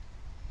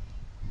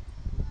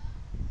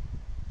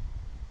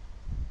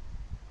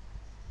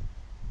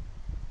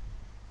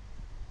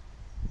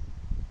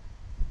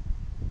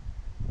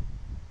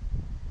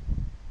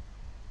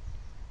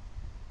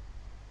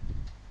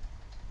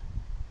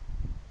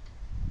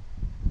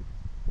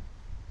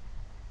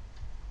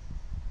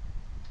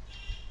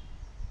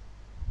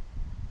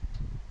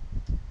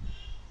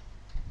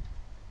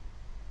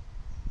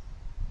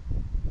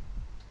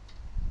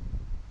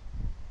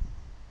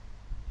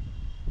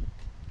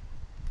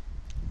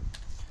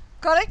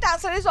 Correct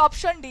answer is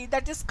option D,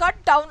 that is cut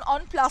down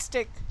on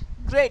plastic.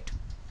 Great.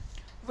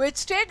 Which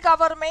state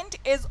government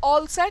is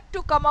all set to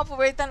come up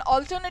with an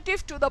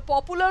alternative to the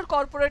popular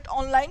corporate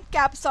online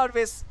cab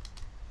service?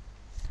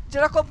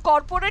 যেরকম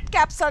corporate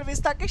cab service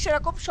থাকে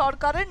সেরকম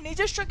সরকারের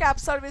নিজস্ব cab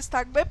service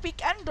থাকবে pick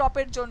and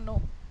ড্রপের জন্য।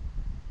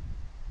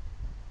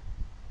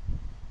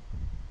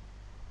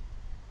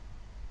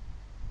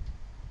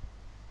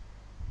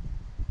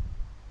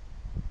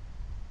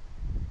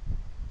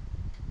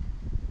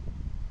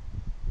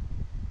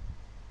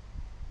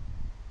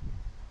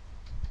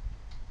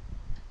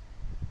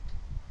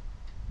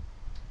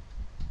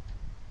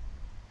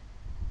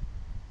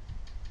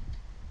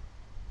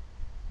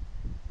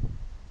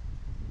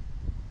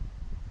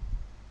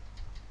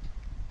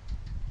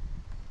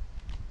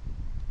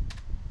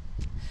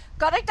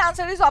 Correct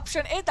answer is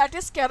option A, that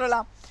is Kerala.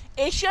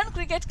 Asian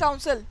Cricket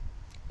Council,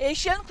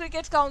 Asian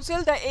Cricket Council,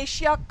 the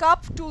Asia Cup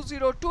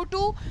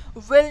 2022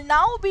 will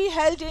now be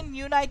held in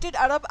United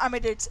Arab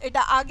Emirates.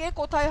 এটা আগে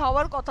কোথায়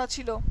হওয়ার কথা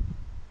ছিল?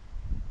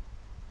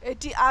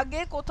 এটি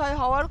আগে কোথায়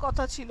হওয়ার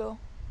কথা ছিল?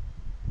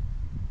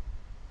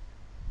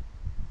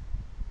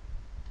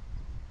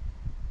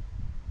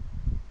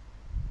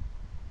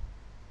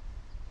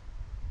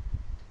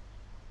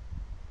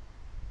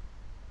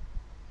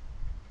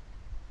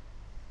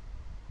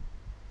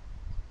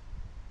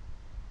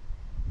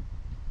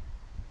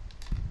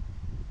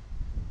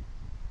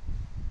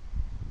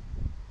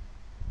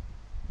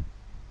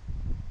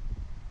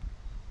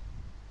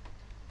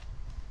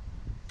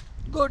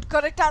 গুড,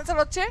 কারেক্ট আনসার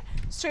হচ্ছে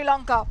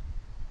শ্রীলঙ্কা।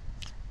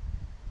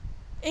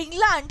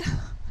 ইংল্যান্ড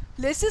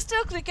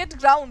লেসেস্টার ক্রিকেট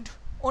গ্রাউন্ড,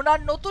 ওনার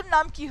নতুন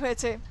নাম কি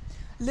হয়েছে?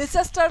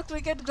 লেসেস্টার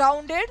ক্রিকেট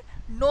গ্রাউন্ডের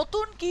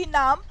নতুন কি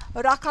নাম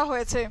রাখা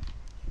হয়েছে?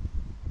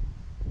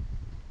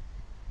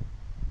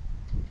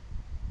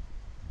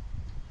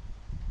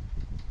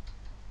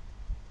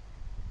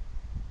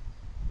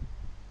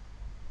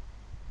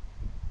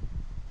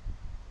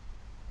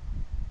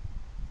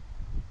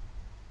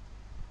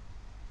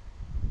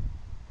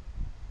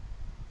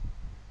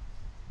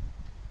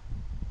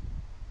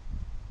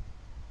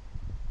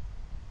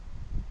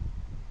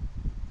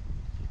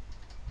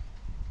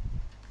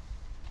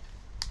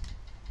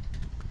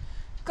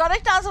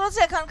 Correct answer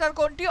হচ্ছে এখানকার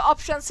কোনটি?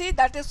 Option C,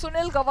 that is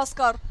Sunil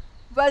Gavaskar.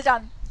 Well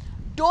done.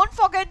 Don't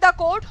forget the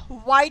code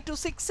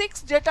Y266,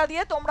 যেটা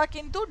দিয়ে তোমরা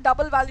কিন্তু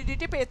ডাবল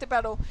ভ্যালিডিটি পেতে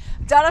পারো।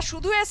 যারা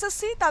শুধু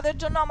এসএসসি তাদের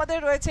জন্য আমাদের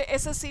রয়েছে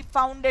এসএসসি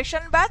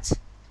ফাউন্ডেশন ব্যাচ,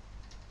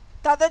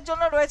 তাদের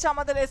জন্য রয়েছে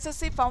আমাদের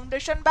এসএসসি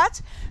ফাউন্ডেশন ব্যাচ।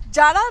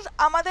 যারা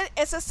আমাদের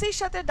এসএসসির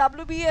সাথে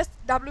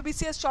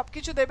WBCS সব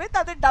কিছু দেবে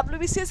তাদের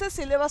WBCS এর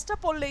সিলেবাসটা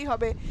পড়লেই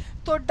হবে।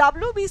 তো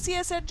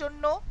WBCS এর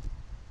জন্য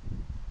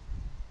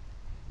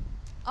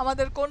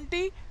আমাদের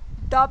কোনটি?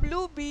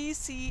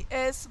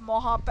 WBCS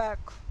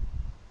মহাপ্যাক।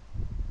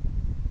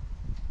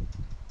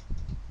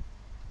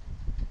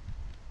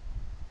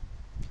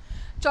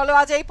 চলো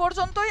আজ এই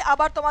পর্যন্তই,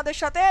 আবার তোমাদের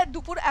সাথে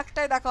দুপুর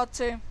 1টায় দেখা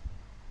হচ্ছে।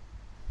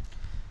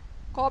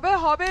 কবে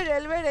হবে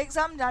রেলওয়ের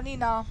এক্সাম জানি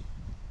না।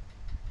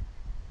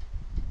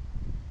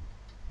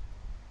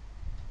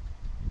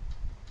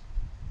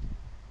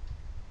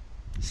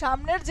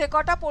 সামনের যে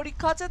কটা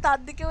পরীক্ষা আছে তার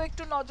দিকেও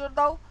একটু নজর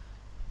দাও।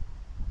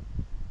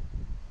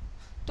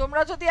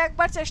 তোমরা যদি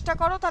একবার চেষ্টা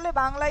করো তাহলে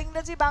বাংলা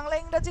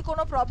ইংরেজি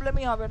কোনো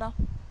প্রবলেমই হবে না।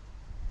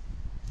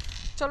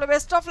 চলো,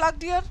 best of luck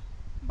deer,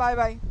 bye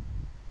bye.